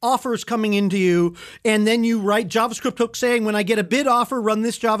about offers coming into you, and then you write JavaScript hooks saying, when I get a bid offer, run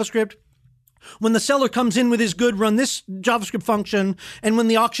this JavaScript. When the seller comes in with his good, run this JavaScript function. And when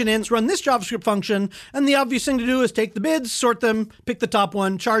the auction ends, run this JavaScript function. And the obvious thing to do is take the bids, sort them, pick the top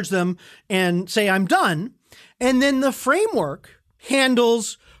one, charge them, and say, I'm done. And then the framework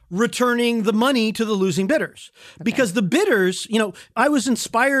handles returning the money to the losing bidders. Okay. Because the bidders, I was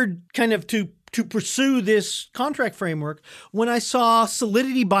inspired kind of to pursue this contract framework when I saw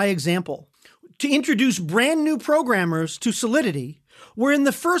Solidity by example. To introduce brand new programmers to Solidity, where in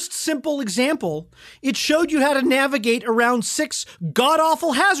the first simple example, it showed you how to navigate around 6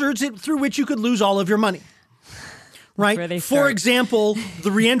 god-awful hazards through which you could lose all of your money. right? where they For start. example, the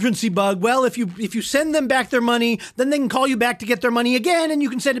reentrancy bug. Well, if you send them back their money, then they can call you back to get their money again, and you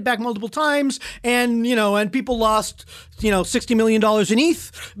can send it back multiple times. And and people lost $60 million in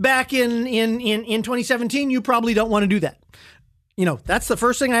ETH back in 2017. You probably don't want to do that. That's the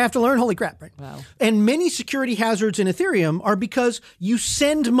first thing I have to learn. Holy crap, right? Wow. And many security hazards in Ethereum are because you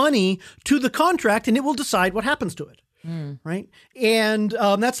send money to the contract and it will decide what happens to it. Right. And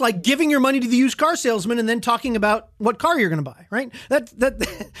that's like giving your money to the used car salesman and then talking about what car you're going to buy. Right.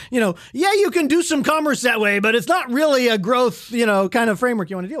 Yeah, you can do some commerce that way, but it's not really a growth, kind of framework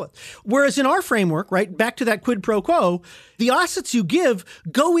you want to deal with. Whereas in our framework, right, back to that quid pro quo, the assets you give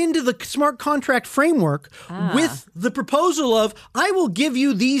go into the smart contract framework with the proposal of, I will give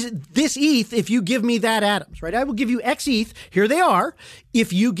you this ETH if you give me that atoms. Right. I will give you X ETH. Here they are.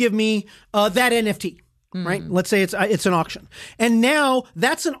 If you give me that NFT. Right? Let's say it's an auction. And now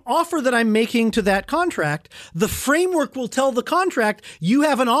that's an offer that I'm making to that contract. The framework will tell the contract, you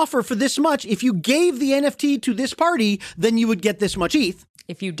have an offer for this much. If you gave the NFT to this party, then you would get this much ETH.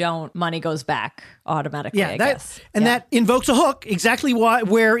 If you don't, money goes back automatically, I guess. And that invokes a hook, exactly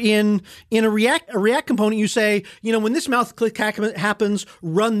where in a React component, you say, when this mouth click happens,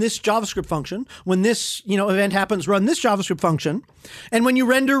 run this JavaScript function. When this, event happens, run this JavaScript function. And when you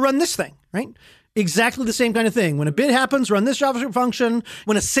render, run this thing, right? Exactly the same kind of thing. When a bid happens, run this JavaScript function.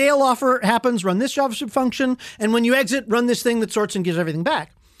 When a sale offer happens, run this JavaScript function. And when you exit, run this thing that sorts and gives everything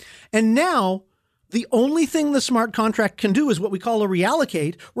back. And now the only thing the smart contract can do is what we call a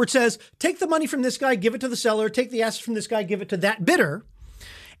reallocate, where it says, take the money from this guy, give it to the seller, take the assets from this guy, give it to that bidder.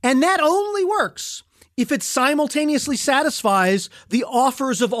 And that only works if it simultaneously satisfies the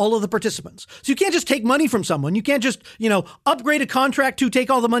offers of all of the participants. So you can't just take money from someone. You can't just, upgrade a contract to take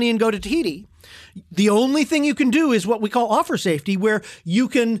all the money and go to Tahiti. The only thing you can do is what we call offer safety, where you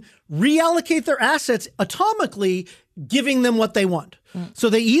can reallocate their assets atomically, giving them what they want. So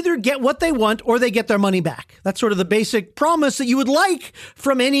they either get what they want or they get their money back. That's sort of the basic promise that you would like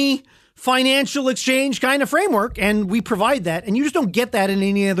from any financial exchange kind of framework, and we provide that. And you just don't get that in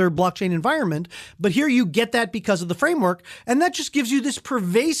any other blockchain environment. But here you get that because of the framework, and that just gives you this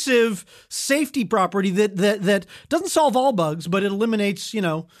pervasive safety property that doesn't solve all bugs, but it eliminates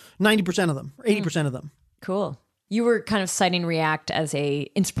 90% of them, or 80% of them. Cool. You were kind of citing React as a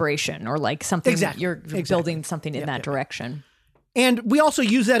inspiration, or like something you're building something in that direction. And we also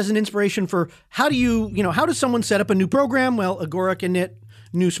use that as an inspiration for how does someone set up a new program? Well, Agoric init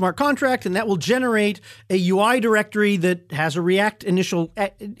new smart contract, and that will generate a UI directory that has a React initial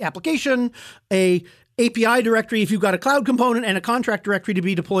application, a API directory if you've got a cloud component, and a contract directory to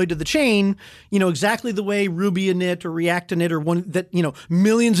be deployed to the chain, exactly the way Ruby init or React init, or one that,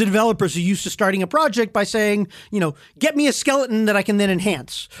 millions of developers are used to starting a project by saying, get me a skeleton that I can then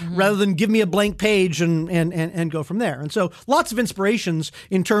enhance, rather than give me a blank page and go from there. And so lots of inspirations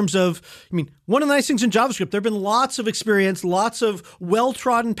in terms of, one of the nice things in JavaScript, there have been lots of experience, lots of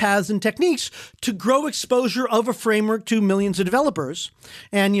well-trodden paths and techniques to grow exposure of a framework to millions of developers.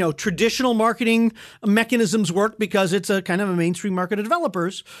 And, traditional marketing mechanisms work because it's a kind of a mainstream market of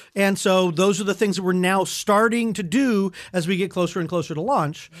developers. And so those are the things that we're now starting to do as we get closer and closer to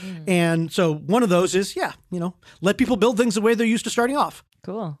launch. And so one of those is, let people build things the way they're used to starting off.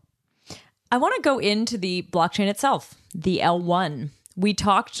 Cool. I want to go into the blockchain itself, the L1. We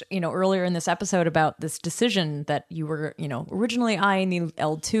talked, earlier in this episode about this decision that you were, originally eyeing the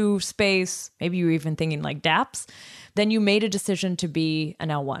L2 space. Maybe you were even thinking like dApps. Then you made a decision to be an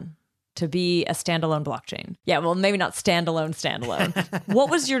L1. To be a standalone blockchain. Yeah, well, maybe not standalone. What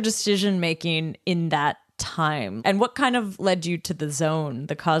was your decision making in that time? And what kind of led you to the Zone,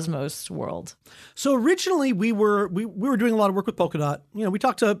 the Cosmos world? So originally we were doing a lot of work with Polkadot. We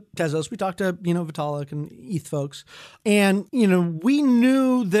talked to Tezos, we talked to, Vitalik and ETH folks. And, we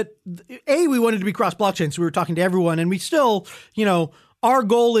knew that we wanted to be cross blockchain. So we were talking to everyone, and we still, our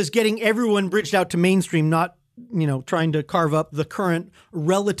goal is getting everyone bridged out to mainstream, not trying to carve up the current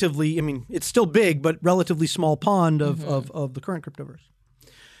relatively, it's still big, but relatively small pond of the current cryptoverse.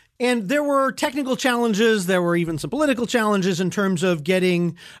 And there were technical challenges. There were even some political challenges in terms of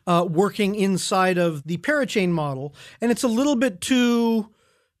getting working inside of the parachain model. And it's a little bit too,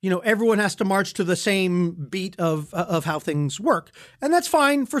 everyone has to march to the same beat of how things work. And that's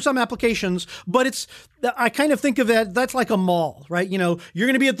fine for some applications, but I kind of think of that's like a mall, right? You're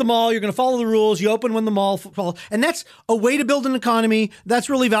going to be at the mall, you're going to follow the rules, you open when the mall falls. And that's a way to build an economy. That's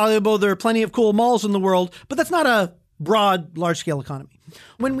really valuable. There are plenty of cool malls in the world, but that's not a broad, large-scale economy.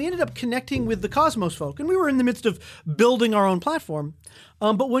 When we ended up connecting with the Cosmos folk, and we were in the midst of building our own platform,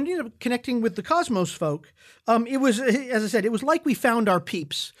 but when we ended up connecting with the Cosmos folk, it was, as I said, it was like we found our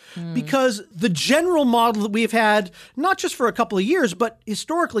peeps. Because the general model that we've had, not just for a couple of years, but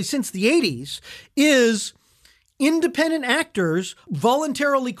historically since the 80s, is independent actors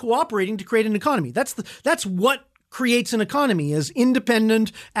voluntarily cooperating to create an economy. That's what creates an economy, is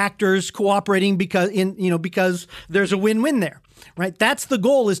independent actors cooperating because there's a win-win there, right? That's the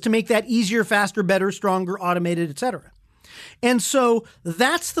goal, is to make that easier, faster, better, stronger, automated, etc. And so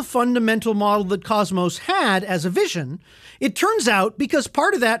that's the fundamental model that Cosmos had as a vision. It turns out, because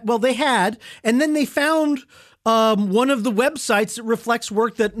part of that, well, they had, and then they found one of the websites that reflects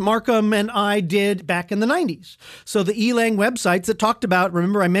work that Markham and I did back in the 90s. So the Elang websites that talked about,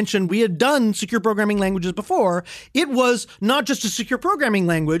 remember I mentioned we had done secure programming languages before. It was not just a secure programming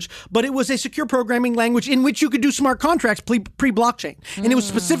language, but it was a secure programming language in which you could do smart contracts pre-blockchain. And it was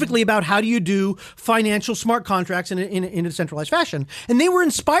specifically about how do you do financial smart contracts in a decentralized fashion. And they were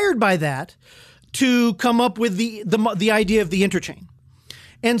inspired by that to come up with the idea of the interchain.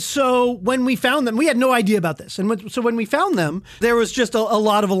 And so when we found them, we had no idea about this. And so when we found them, there was just a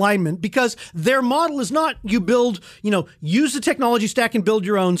lot of alignment, because their model is not you build, use the technology stack and build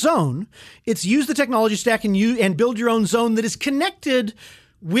your own zone. It's use the technology stack and build your own zone that is connected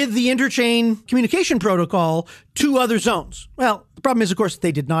with the interchain communication protocol to other zones. Well, the problem is, of course,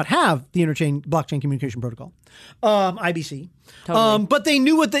 they did not have the interchain blockchain communication protocol, IBC. Totally. But they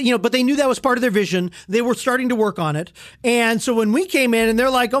knew but they knew that was part of their vision. They were starting to work on it. And so when we came in and they're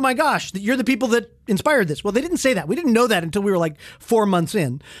like, oh my gosh, you're the people that inspired this. Well, they didn't say that. We didn't know that until we were like 4 months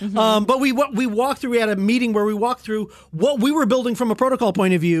in. But we walked through, we had a meeting where we walked through what we were building from a protocol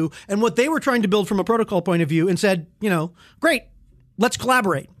point of view and what they were trying to build from a protocol point of view, and said, great, let's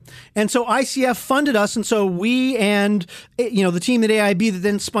collaborate. And so ICF funded us. And so we and, the team at AIB that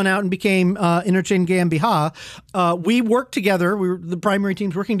then spun out and became Interchain GmbH, we worked together. We were the primary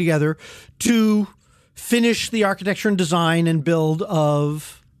teams working together to finish the architecture and design and build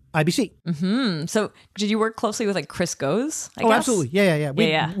of IBC. Mm-hmm. So did you work closely with Chris Goes? I guess? Absolutely.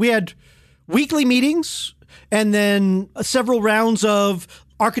 Yeah. We had weekly meetings and then several rounds of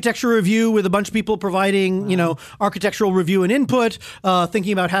architecture review with a bunch of people providing, architectural review and input,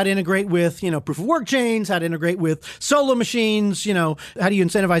 thinking about how to integrate with, proof of work chains, how to integrate with solo machines, how do you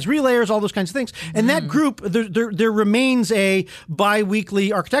incentivize relayers, all those kinds of things. And that group, there remains a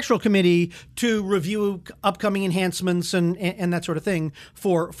bi-weekly architectural committee to review upcoming enhancements and that sort of thing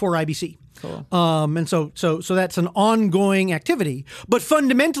for IBC. Cool. And so that's an ongoing activity. But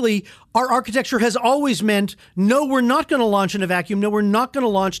fundamentally, our architecture has always meant, no, we're not going to launch in a vacuum. No, we're not going to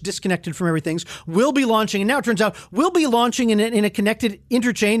launch disconnected from everything. We'll be launching, and now it turns out we'll be launching in a connected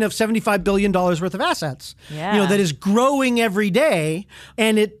interchain of $75 billion worth of assets. Yeah. That is growing every day.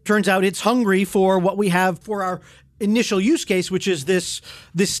 And it turns out it's hungry for what we have for our initial use case, which is this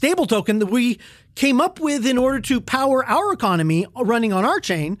stable token that we came up with in order to power our economy running on our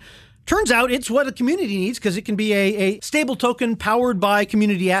chain. Turns out it's what a community needs, because it can be a stable token powered by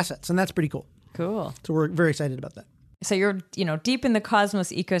community assets. And that's pretty cool. Cool. So we're very excited about that. So you're, deep in the Cosmos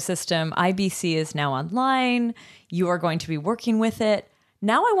ecosystem. IBC is now online. You are going to be working with it.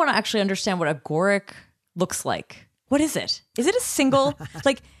 Now I want to actually understand what Agoric looks like. What is it? Is it a single,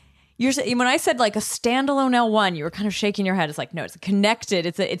 when I said a standalone L1, you were kind of shaking your head. It's no, it's connected.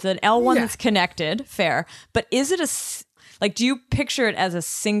 It's an L1 that's connected. Fair. But is it do you picture it as a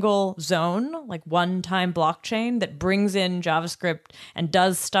single zone, one-time blockchain that brings in JavaScript and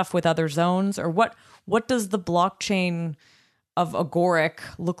does stuff with other zones? Or what does the blockchain of Agoric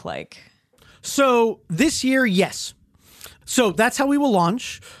look like? So this year, yes. So that's how we will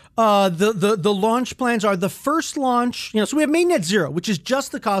launch. The launch plans are the first launch, so we have mainnet 0, which is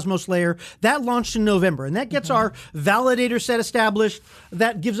just the Cosmos layer. That launched in November, and that gets our validator set established.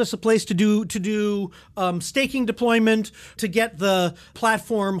 That gives us a place to do staking deployment, to get the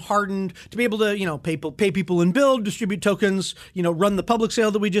platform hardened, to be able to, pay people in build, distribute tokens, run the public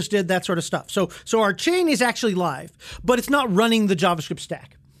sale that we just did, that sort of stuff. So our chain is actually live, but it's not running the JavaScript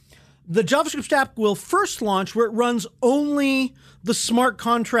stack. The JavaScript stack will first launch where it runs only the smart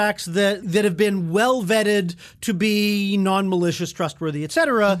contracts that have been well vetted to be non-malicious, trustworthy,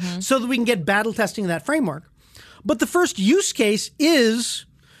 etc., so that we can get battle testing of that framework. But the first use case is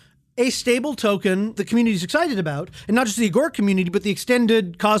a stable token the community is excited about, and not just the Agoric community, but the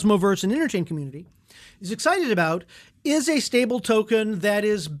extended Cosmoverse and Interchain community is excited about, is a stable token that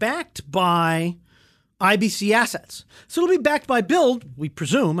is backed by IBC assets. So it'll be backed by Build, we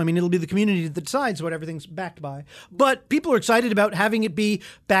presume. I mean, it'll be the community that decides what everything's backed by. But people are excited about having it be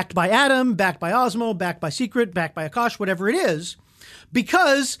backed by Atom, backed by Osmo, backed by Secret, backed by Akash, whatever it is,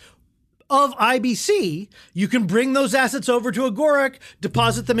 because of IBC, you can bring those assets over to Agoric,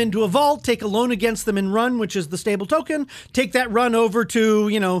 deposit them into a vault, take a loan against them in Run, which is the stable token, take that Run over to,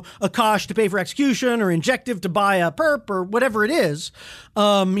 Akash to pay for execution, or Injective to buy a perp, or whatever it is,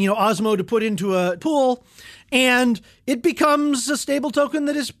 Osmo to put into a pool, and it becomes a stable token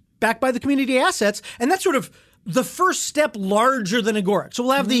that is backed by the community assets, and that's sort of the first step larger than Agoric. So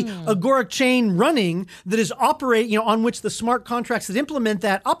we'll have the Agoric chain running that is on which the smart contracts that implement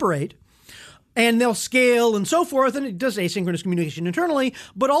that operate, and they'll scale and so forth, and it does asynchronous communication internally,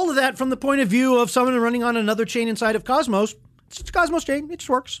 but all of that from the point of view of someone running on another chain inside of Cosmos. It's a Cosmos chain. It just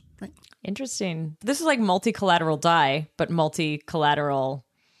works. Right? Interesting. This is like multi-collateral DAI, but multi-collateral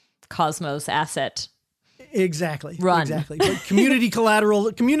Cosmos asset. Exactly. Run. Exactly. But community collateral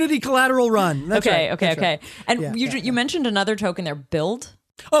run. That's okay. right. Okay. And you mentioned another token there, Build.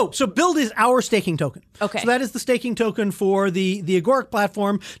 Oh, so Build is our staking token. Okay. So that is the staking token for the Agoric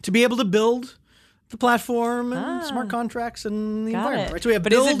platform to be able to build the platform and smart contracts and the environment. Right? So we have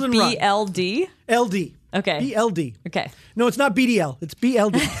Build and Run. BLD? LD. Okay. BLD. Okay. No, it's not BDL. It's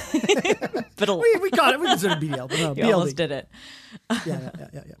BLD. we got it. We consider BDL. But no, you BLD. almost did it. Yeah.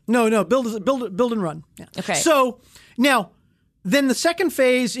 No. Build and Run. Yeah. Okay. So now, then the second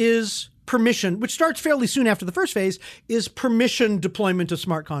phase is permission, which starts fairly soon after the first phase, is permission deployment of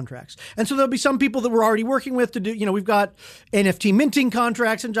smart contracts. And so there'll be some people that we're already working with to do, we've got NFT minting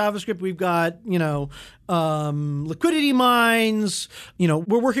contracts in JavaScript. We've got, liquidity mines. We're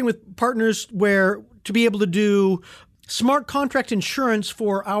working with partners to be able to do smart contract insurance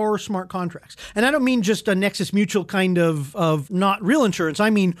for our smart contracts. And I don't mean just a Nexus Mutual kind of not real insurance. I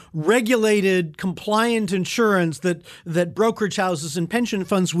mean regulated, compliant insurance that brokerage houses and pension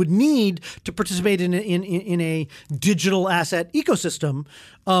funds would need to participate in a digital asset ecosystem.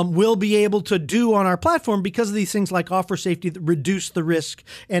 We'll be able to do on our platform because of these things like offer safety that reduce the risk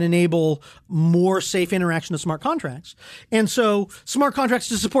and enable more safe interaction of smart contracts. And so smart contracts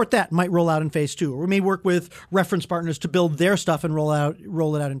to support that might roll out in phase 2, or we may work with reference partners to build their stuff and roll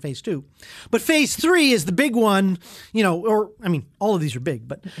it out in phase 2. But phase 3 is the big one, all of these are big,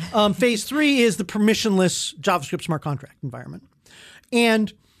 but phase 3 is the permissionless JavaScript smart contract environment.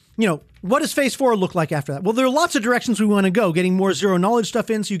 And what does phase 4 look like after that? Well, there are lots of directions we want to go, getting more zero knowledge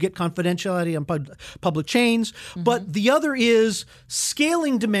stuff in so you get confidentiality on public chains. Mm-hmm. But the other is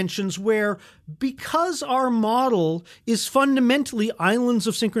scaling dimensions where, because our model is fundamentally islands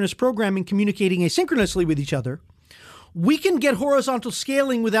of synchronous programming communicating asynchronously with each other, we can get horizontal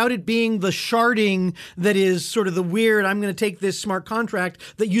scaling without it being the sharding that is sort of the weird, I'm going to take this smart contract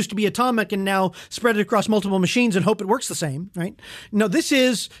that used to be atomic and now spread it across multiple machines and hope it works the same, right? No, this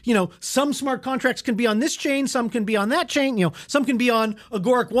is, some smart contracts can be on this chain, some can be on that chain, some can be on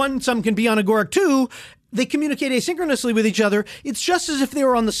Agoric 1, some can be on Agoric 2. They communicate asynchronously with each other. It's just as if they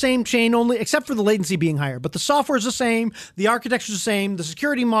were on the same chain, only except for the latency being higher. But the software is the same, the architecture is the same, the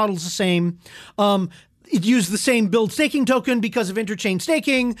security model is the same. It used the same Build staking token because of interchain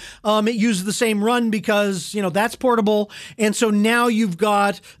staking. It uses the same Run because, that's portable. And so now you've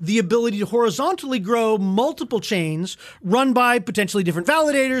got the ability to horizontally grow multiple chains run by potentially different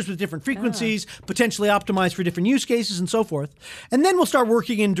validators with different frequencies, potentially optimized for different use cases and so forth. And then we'll start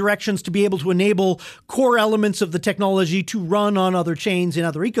working in directions to be able to enable core elements of the technology to run on other chains in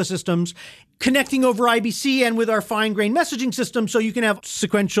other ecosystems, connecting over IBC and with our fine-grained messaging system, so you can have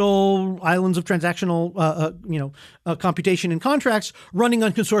sequential islands of transactional, computation and contracts running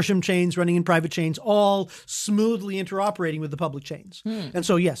on consortium chains, running in private chains, all smoothly interoperating with the public chains. And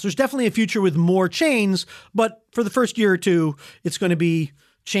so, yes, there's definitely a future with more chains, but for the first year or two, it's going to be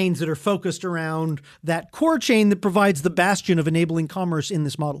chains that are focused around that core chain that provides the bastion of enabling commerce in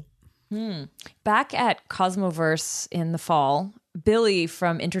this model. Back at Cosmoverse in the fall, Billy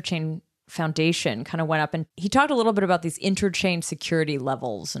from Interchain Foundation kind of went up and he talked a little bit about these interchain security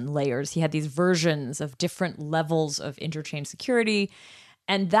levels and layers. He had these versions of different levels of interchain security.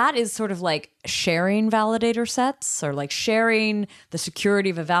 And that is sort of like sharing validator sets, or like sharing the security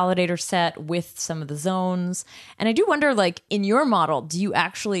of a validator set with some of the zones. And I do wonder, like, in your model, do you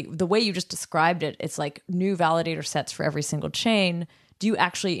actually, the way you just described it, it's like new validator sets for every single chain. Do you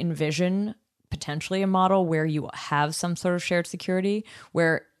actually envision potentially a model where you have some sort of shared security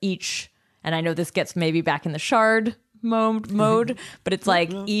where each, and I know this gets maybe back in the shard mode, but it's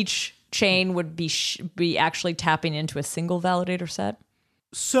like each chain would be actually tapping into a single validator set?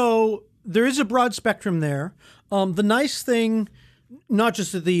 So there is a broad spectrum there. The nice thing not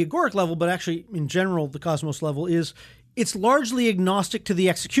just at the Agoric level, but actually in general, the Cosmos level, is it's largely agnostic to the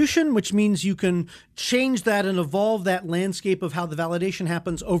execution, which means you can change that and evolve that landscape of how the validation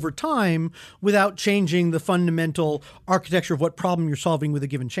happens over time without changing the fundamental architecture of what problem you're solving with a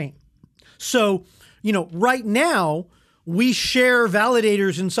given chain. So, right now, we share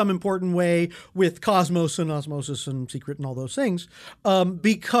validators in some important way with Cosmos and Osmosis and Secret and all those things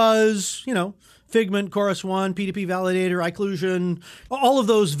because, Figment, Chorus One, P2P Validator, iClusion, all of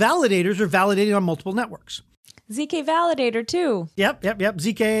those validators are validating on multiple networks. ZK Validator, too. Yep.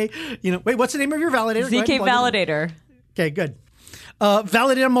 ZK, wait, what's the name of your validator? ZK Validator. Okay, good.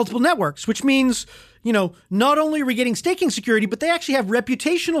 Validate on multiple networks, which means, not only are we getting staking security, but they actually have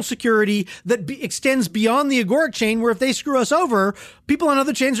reputational security that extends beyond the Agoric chain, where if they screw us over, people on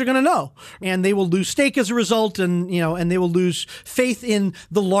other chains are going to know. And they will lose stake as a result, and they will lose faith in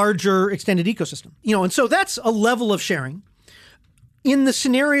the larger extended ecosystem. And so that's a level of sharing. In the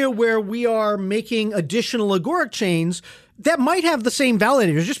scenario where we are making additional Agoric chains, that might have the same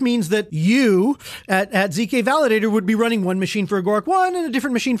validators. It just means that you at ZK Validator would be running one machine for Agoric 1 and a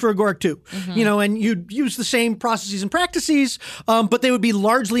different machine for Agoric 2. Mm-hmm. And you'd use the same processes and practices, but they would be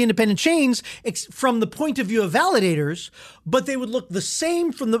largely independent chains from the point of view of validators, but they would look the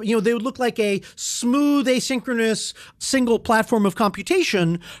same from they would look like a smooth, asynchronous, single platform of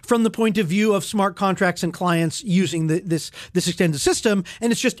computation from the point of view of smart contracts and clients using this extended system.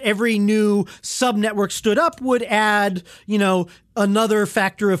 And it's just every new subnetwork stood up would add, another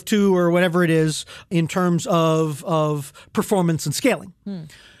factor of 2 or whatever it is in terms of performance and scaling.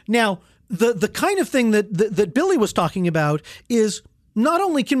 Now, the kind of thing that Billy was talking about is not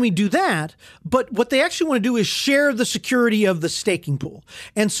only can we do that, but what they actually want to do is share the security of the staking pool.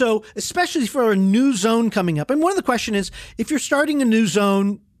 And so, especially for a new zone coming up, and one of the questions is, if you're starting a new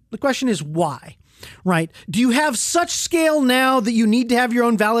zone, the question is why? Right? Do you have such scale now that you need to have your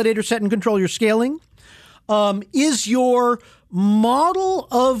own validator set and control your scaling? Is your model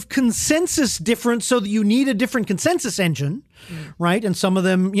of consensus different so that you need a different consensus engine, right? And some of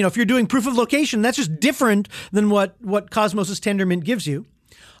them, if you're doing proof of location, that's just different than what Cosmos' Tendermint gives you.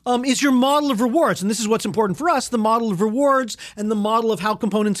 Is your model of rewards, and this is what's important for us, the model of rewards and the model of how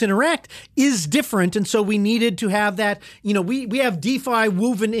components interact is different. And so we needed to have that, we have DeFi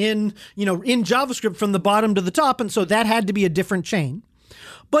woven in JavaScript from the bottom to the top. And so that had to be a different chain.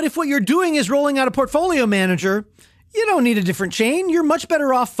 But if what you're doing is rolling out a portfolio manager, you don't need a different chain. You're much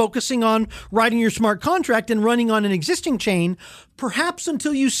better off focusing on writing your smart contract and running on an existing chain, perhaps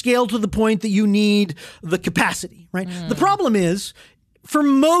until you scale to the point that you need the capacity, right? The problem is, for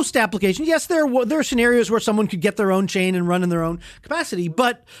most applications, yes, there are scenarios where someone could get their own chain and run in their own capacity.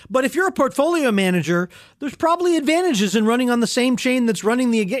 But if you're a portfolio manager, there's probably advantages in running on the same chain that's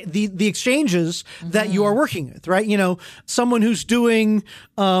running the exchanges that you are working with, right? Someone who's doing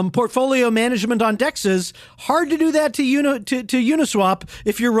portfolio management on DEXs, hard to do that to Uniswap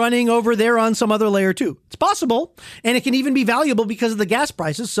if you're running over there on some other layer too. It's possible, and it can even be valuable because of the gas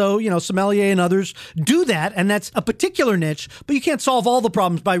prices. So, Sommelier and others do that, and that's a particular niche, but you can't solve all the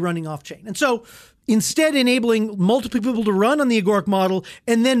problems by running off-chain. And so instead enabling multiple people to run on the Agoric model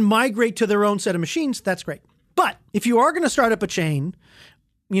and then migrate to their own set of machines, that's great. But if you are going to start up a chain,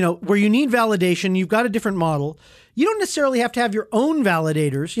 where you need validation, you've got a different model, you don't necessarily have to have your own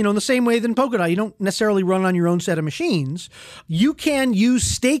validators, in the same way than Polkadot. You don't necessarily run on your own set of machines. You can use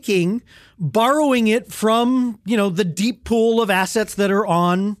staking, borrowing it from, the deep pool of assets that are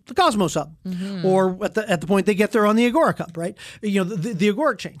on the Cosmos Hub, or at the point they get there on the Agoric Hub, right? The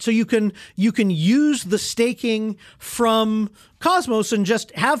Agoric chain. So you can use the staking from Cosmos and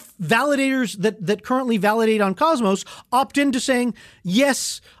just have validators that currently validate on Cosmos opt into saying,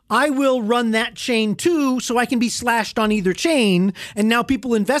 yes, I will run that chain too, so I can be slashed on either chain. And now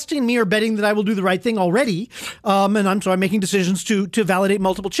people investing in me are betting that I will do the right thing already. And I'm making decisions to validate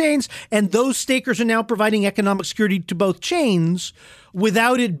multiple chains. And those stakers are now providing economic security to both chains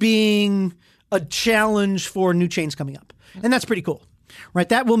without it being a challenge for new chains coming up. And that's pretty cool, right?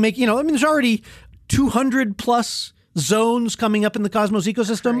 That will make, there's already 200 plus zones coming up in the Cosmos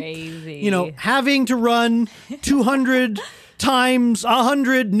ecosystem. Crazy. Having to run 200 times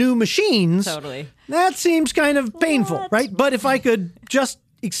 100 new machines. Totally. That seems kind of painful, right? But if I could just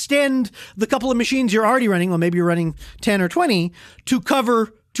extend the couple of machines you're already running, well, maybe you're running 10 or 20, to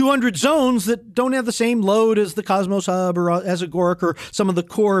cover 200 zones that don't have the same load as the Cosmos Hub or as Agoric or some of the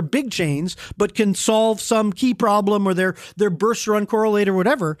core big chains, but can solve some key problem or their bursts are uncorrelated or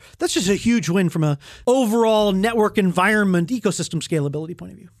whatever, that's just a huge win from a overall network environment ecosystem scalability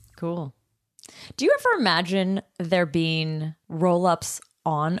point of view. Cool. Do you ever imagine there being roll-ups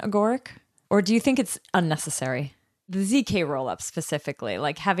on Agoric? Or do you think it's unnecessary? the ZK rollup specifically,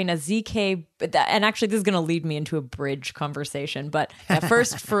 like having a ZK, and actually this is going to lead me into a bridge conversation, but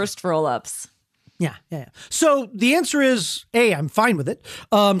first rollups. Yeah. So the answer is A, I'm fine with it.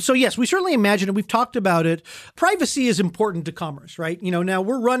 So yes, we certainly imagine, and we've talked about it, privacy is important to commerce, right? Now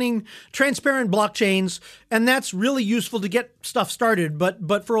we're running transparent blockchains, and that's really useful to get stuff started.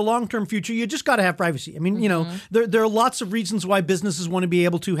 But for a long-term future, you just got to have privacy. I mean, there are lots of reasons why businesses want to be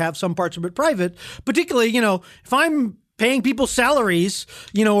able to have some parts of it private, particularly, if I'm paying people salaries,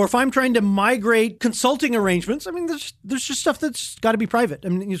 or if I'm trying to migrate consulting arrangements, I mean, there's just stuff that's got to be private. I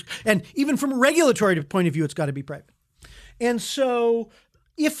mean, and even from a regulatory point of view, it's got to be private. And so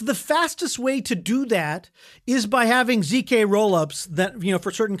if the fastest way to do that is by having ZK rollups that, for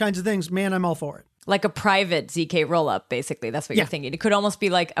certain kinds of things, man, I'm all for it. Like a private ZK rollup, basically. That's what you're thinking. It could almost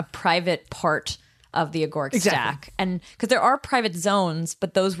be like a private part of the Agoric stack. And because there are private zones,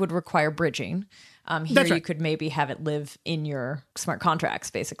 but those would require bridging. Here That's right. You could maybe have it live in your smart contracts,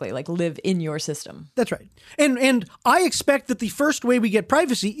 basically, like live in your system. That's right. And I expect that the first way we get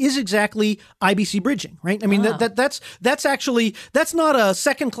privacy is exactly IBC bridging, right? I mean, that's actually, that's not a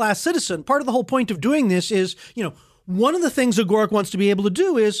second-class citizen. Part of the whole point of doing this is, one of the things Agoric wants to be able to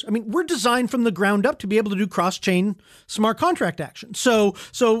do is, I mean, we're designed from the ground up to be able to do cross-chain smart contract action. So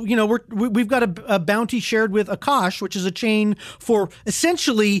we've got a bounty shared with Akash, which is a chain for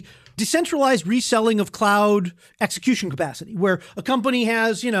essentially decentralized reselling of cloud execution capacity, where a company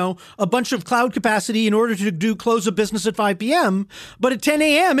has, a bunch of cloud capacity in order to close a business at 5 p.m., but at 10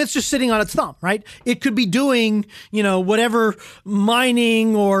 a.m., it's just sitting on its thumb, right? It could be doing, whatever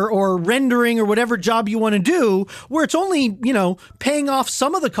mining or rendering or whatever job you want to do, where it's only, paying off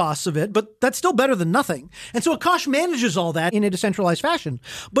some of the costs of it, but that's still better than nothing. And so Akash manages all that in a decentralized fashion.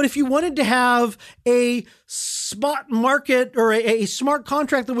 But if you wanted to have a spot market or a smart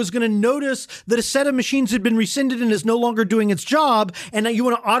contract that was going to notice that a set of machines had been rescinded and is no longer doing its job, and that you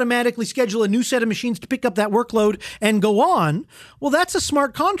want to automatically schedule a new set of machines to pick up that workload and go on, well, that's a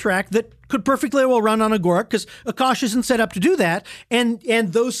smart contract that could perfectly well run on Agoric because Akash isn't set up to do that. And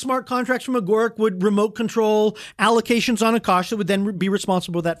those smart contracts from Agoric would remote control allocations on Akash that would then be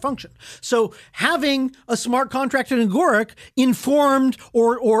responsible for that function. So having a smart contract in Agoric informed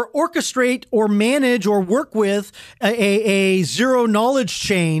or orchestrate or manage or work with a zero knowledge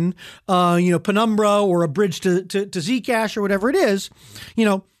chain, Penumbra or a bridge to Zcash or whatever it is,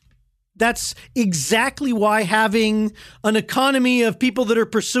 that's exactly why having an economy of people that are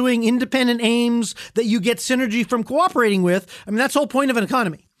pursuing independent aims that you get synergy from cooperating with, I mean, that's the whole point of an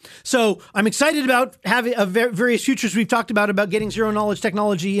economy. So I'm excited about having various futures we've talked about getting zero knowledge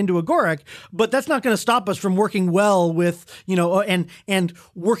technology into Agoric, but that's not going to stop us from working well with, and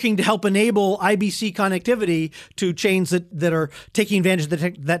working to help enable IBC connectivity to chains that are taking advantage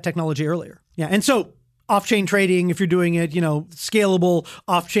of that technology earlier. Yeah. And so off-chain trading, if you're doing it, scalable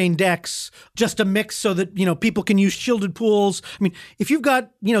off-chain DEX, just a mix so that, people can use shielded pools. I mean, if you've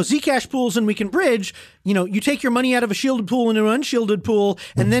got, Zcash pools and we can bridge, you take your money out of a shielded pool into an unshielded pool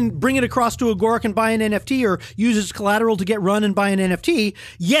and then bring it across to Agoric and buy an NFT or use as collateral to get run and buy an NFT.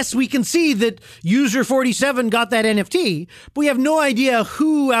 Yes, we can see that user 47 got that NFT, but we have no idea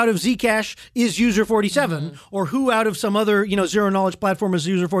who out of Zcash is user 47 or who out of some other, zero knowledge platform is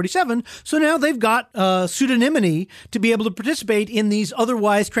user 47. So now they've got pseudonymity to be able to participate in these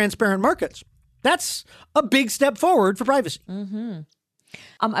otherwise transparent markets. That's a big step forward for privacy. Mm-hmm.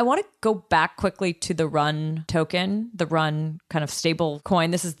 I want to go back quickly to the Run token, the Run kind of stable coin.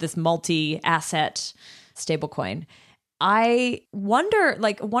 This is this multi-asset stable coin. I wonder,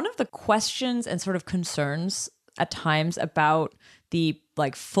 one of the questions and sort of concerns at times about the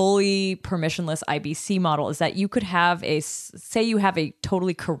fully permissionless IBC model is that you could have say you have a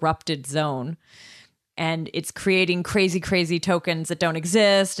totally corrupted zone and it's creating crazy tokens that don't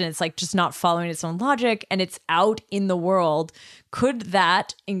exist, and it's just not following its own logic, and it's out in the world. Could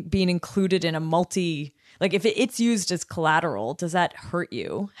that being included in a if it's used as collateral, does that hurt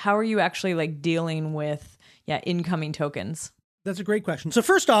you? How are you actually dealing with incoming tokens? That's a great question. So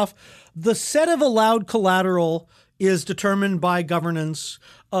first off, the set of allowed collateral is determined by governance.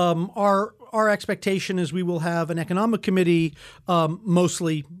 Our expectation is we will have an economic committee,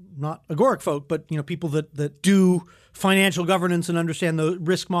 mostly not Agoric folk, but people that do financial governance and understand the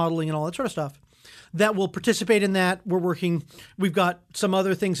risk modeling and all that sort of stuff, that will participate in that. We've got some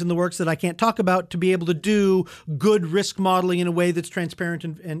other things in the works that I can't talk about to be able to do good risk modeling in a way that's transparent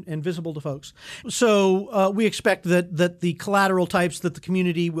and visible to folks. So we expect that the collateral types that the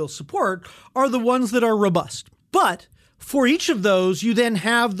community will support are the ones that are robust. But for each of those, you then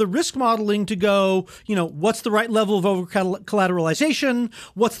have the risk modeling to go, what's the right level of over collateralization?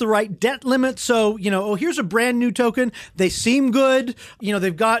 What's the right debt limit? So, here's a brand new token. They seem good.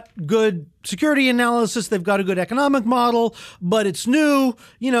 They've got good security analysis. They've got a good economic model, but it's new.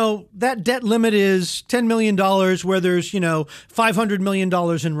 That debt limit is $10 million where there's, $500 million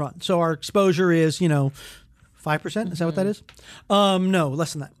in run. So our exposure is, 5%? Is that what that is? No,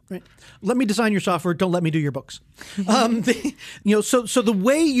 less than that. Right. Let me design your software. Don't let me do your books. So the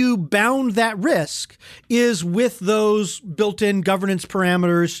way you bound that risk is with those built-in governance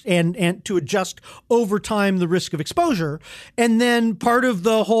parameters and to adjust over time the risk of exposure. And then part of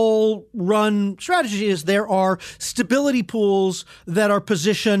the whole run strategy is there are stability pools that are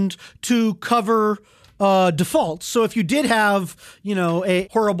positioned to cover defaults. So if you did have, a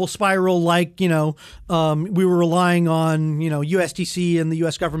horrible spiral like, we were relying on, USDC and the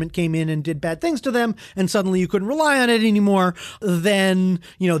US government came in and did bad things to them and suddenly you couldn't rely on it anymore, then,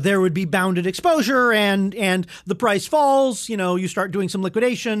 there would be bounded exposure and the price falls, you start doing some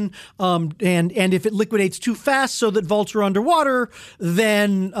liquidation. And if it liquidates too fast so that vaults are underwater,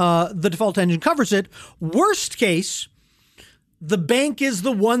 then the default engine covers it. Worst case, the bank is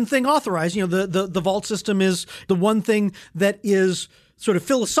the one thing authorized. The vault system is the one thing that is sort of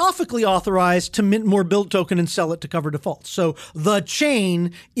philosophically authorized to mint more build token and sell it to cover defaults. So the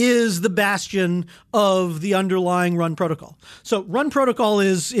chain is the bastion of the underlying Run protocol. So Run protocol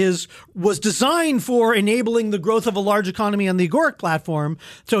was designed for enabling the growth of a large economy on the Agoric platform.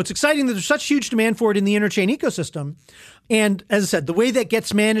 So it's exciting that there's such huge demand for it in the Interchain ecosystem. And as I said, the way that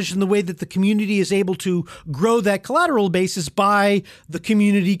gets managed and the way that the community is able to grow that collateral base is by the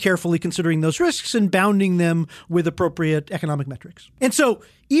community carefully considering those risks and bounding them with appropriate economic metrics. And so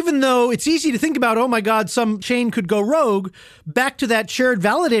even though it's easy to think about, oh my God, some chain could go rogue, back to that shared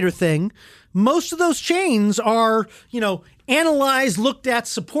validator thing, most of those chains are, analyzed, looked at,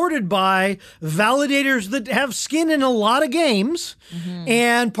 supported by validators that have skin in a lot of games. Mm-hmm.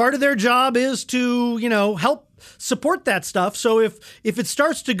 And part of their job is to, help support that stuff. So if it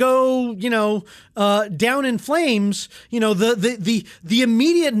starts to go, down in flames, the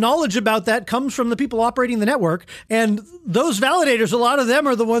immediate knowledge about that comes from the people operating the network. And those validators, a lot of them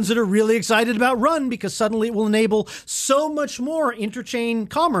are the ones that are really excited about Run because suddenly it will enable so much more interchain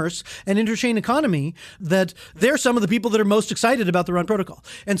commerce and interchain economy that they're some of the people that are most excited about the Run protocol.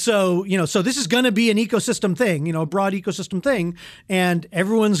 And so, so this is going to be an ecosystem thing, a broad ecosystem thing, and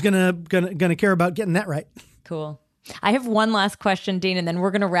everyone's going to care about getting that right. Cool. I have one last question, Dean, and then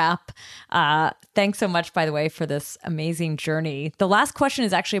we're going to wrap. Thanks so much, by the way, for this amazing journey. The last question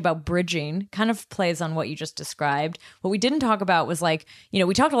is actually about bridging, kind of plays on what you just described. What we didn't talk about was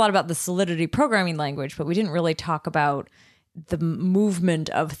we talked a lot about the Solidity programming language, but we didn't really talk about the movement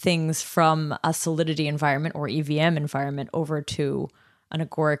of things from a Solidity environment or EVM environment over to an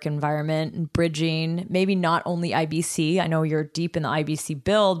Agoric environment and bridging, maybe not only IBC. I know you're deep in the IBC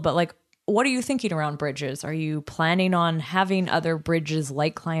build, but what are you thinking around bridges? Are you planning on having other bridges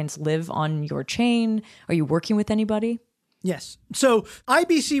like clients live on your chain? Are you working with anybody? Yes. So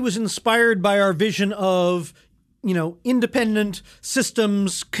IBC was inspired by our vision of, independent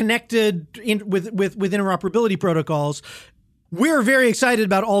systems connected with interoperability protocols. We're very excited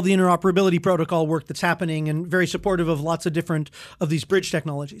about all the interoperability protocol work that's happening and very supportive of lots of different of these bridge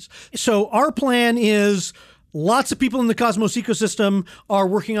technologies. So our plan is lots of people in the Cosmos ecosystem are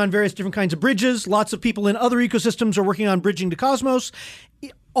working on various different kinds of bridges. Lots of people in other ecosystems are working on bridging to Cosmos.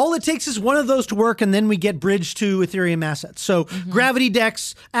 All it takes is one of those to work, and then we get bridged to Ethereum assets. So Gravity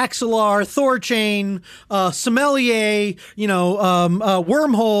Dex, Axelar, Thorchain, Sommelier,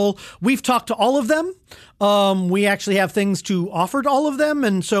 Wormhole. We've talked to all of them. We actually have things to offer to all of them.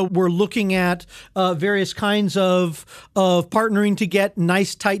 And so we're looking at various kinds of partnering to get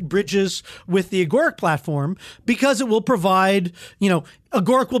nice, tight bridges with the Agoric platform because it will provide,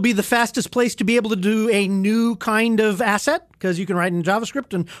 Agoric will be the fastest place to be able to do a new kind of asset because you can write in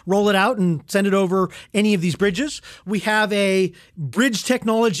JavaScript and roll it out and send it over any of these bridges. We have a bridge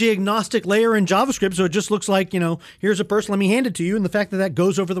technology agnostic layer in JavaScript. So it just looks like, here's a person, let me hand it to you. And the fact that that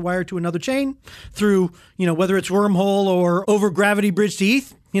goes over the wire to another chain through, whether it's Wormhole or over Gravity Bridge to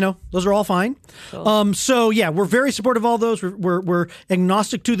ETH, those are all fine. Cool. So yeah, we're very supportive of all those. We're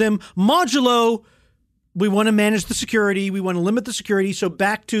agnostic to them. Modulo, we want to manage the security. We want to limit the security. So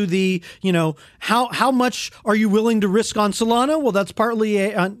back to the, how much are you willing to risk on Solana? Well, that's partly,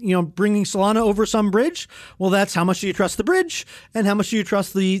 bringing Solana over some bridge. Well, that's how much do you trust the bridge and how much do you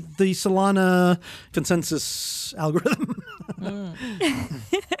trust the Solana consensus algorithm?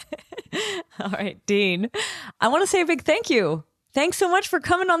 All right, Dean, I want to say a big thank you Thanks so much for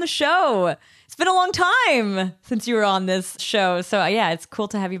coming on the show. It's been a long time since you were on this show. So yeah, it's cool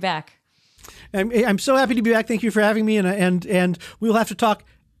to have you back. I'm so happy to be back. Thank you for having me. And we'll have to talk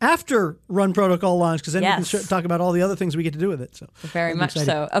after Run Protocol launch, because then we can talk about all the other things we get to do with it. So very much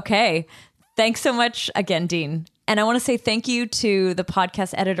so. Okay. Thanks so much again, Dean. And I want to say thank you to the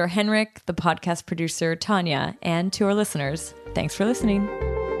podcast editor, Henrik, the podcast producer, Tanya, and to our listeners. Thanks for listening.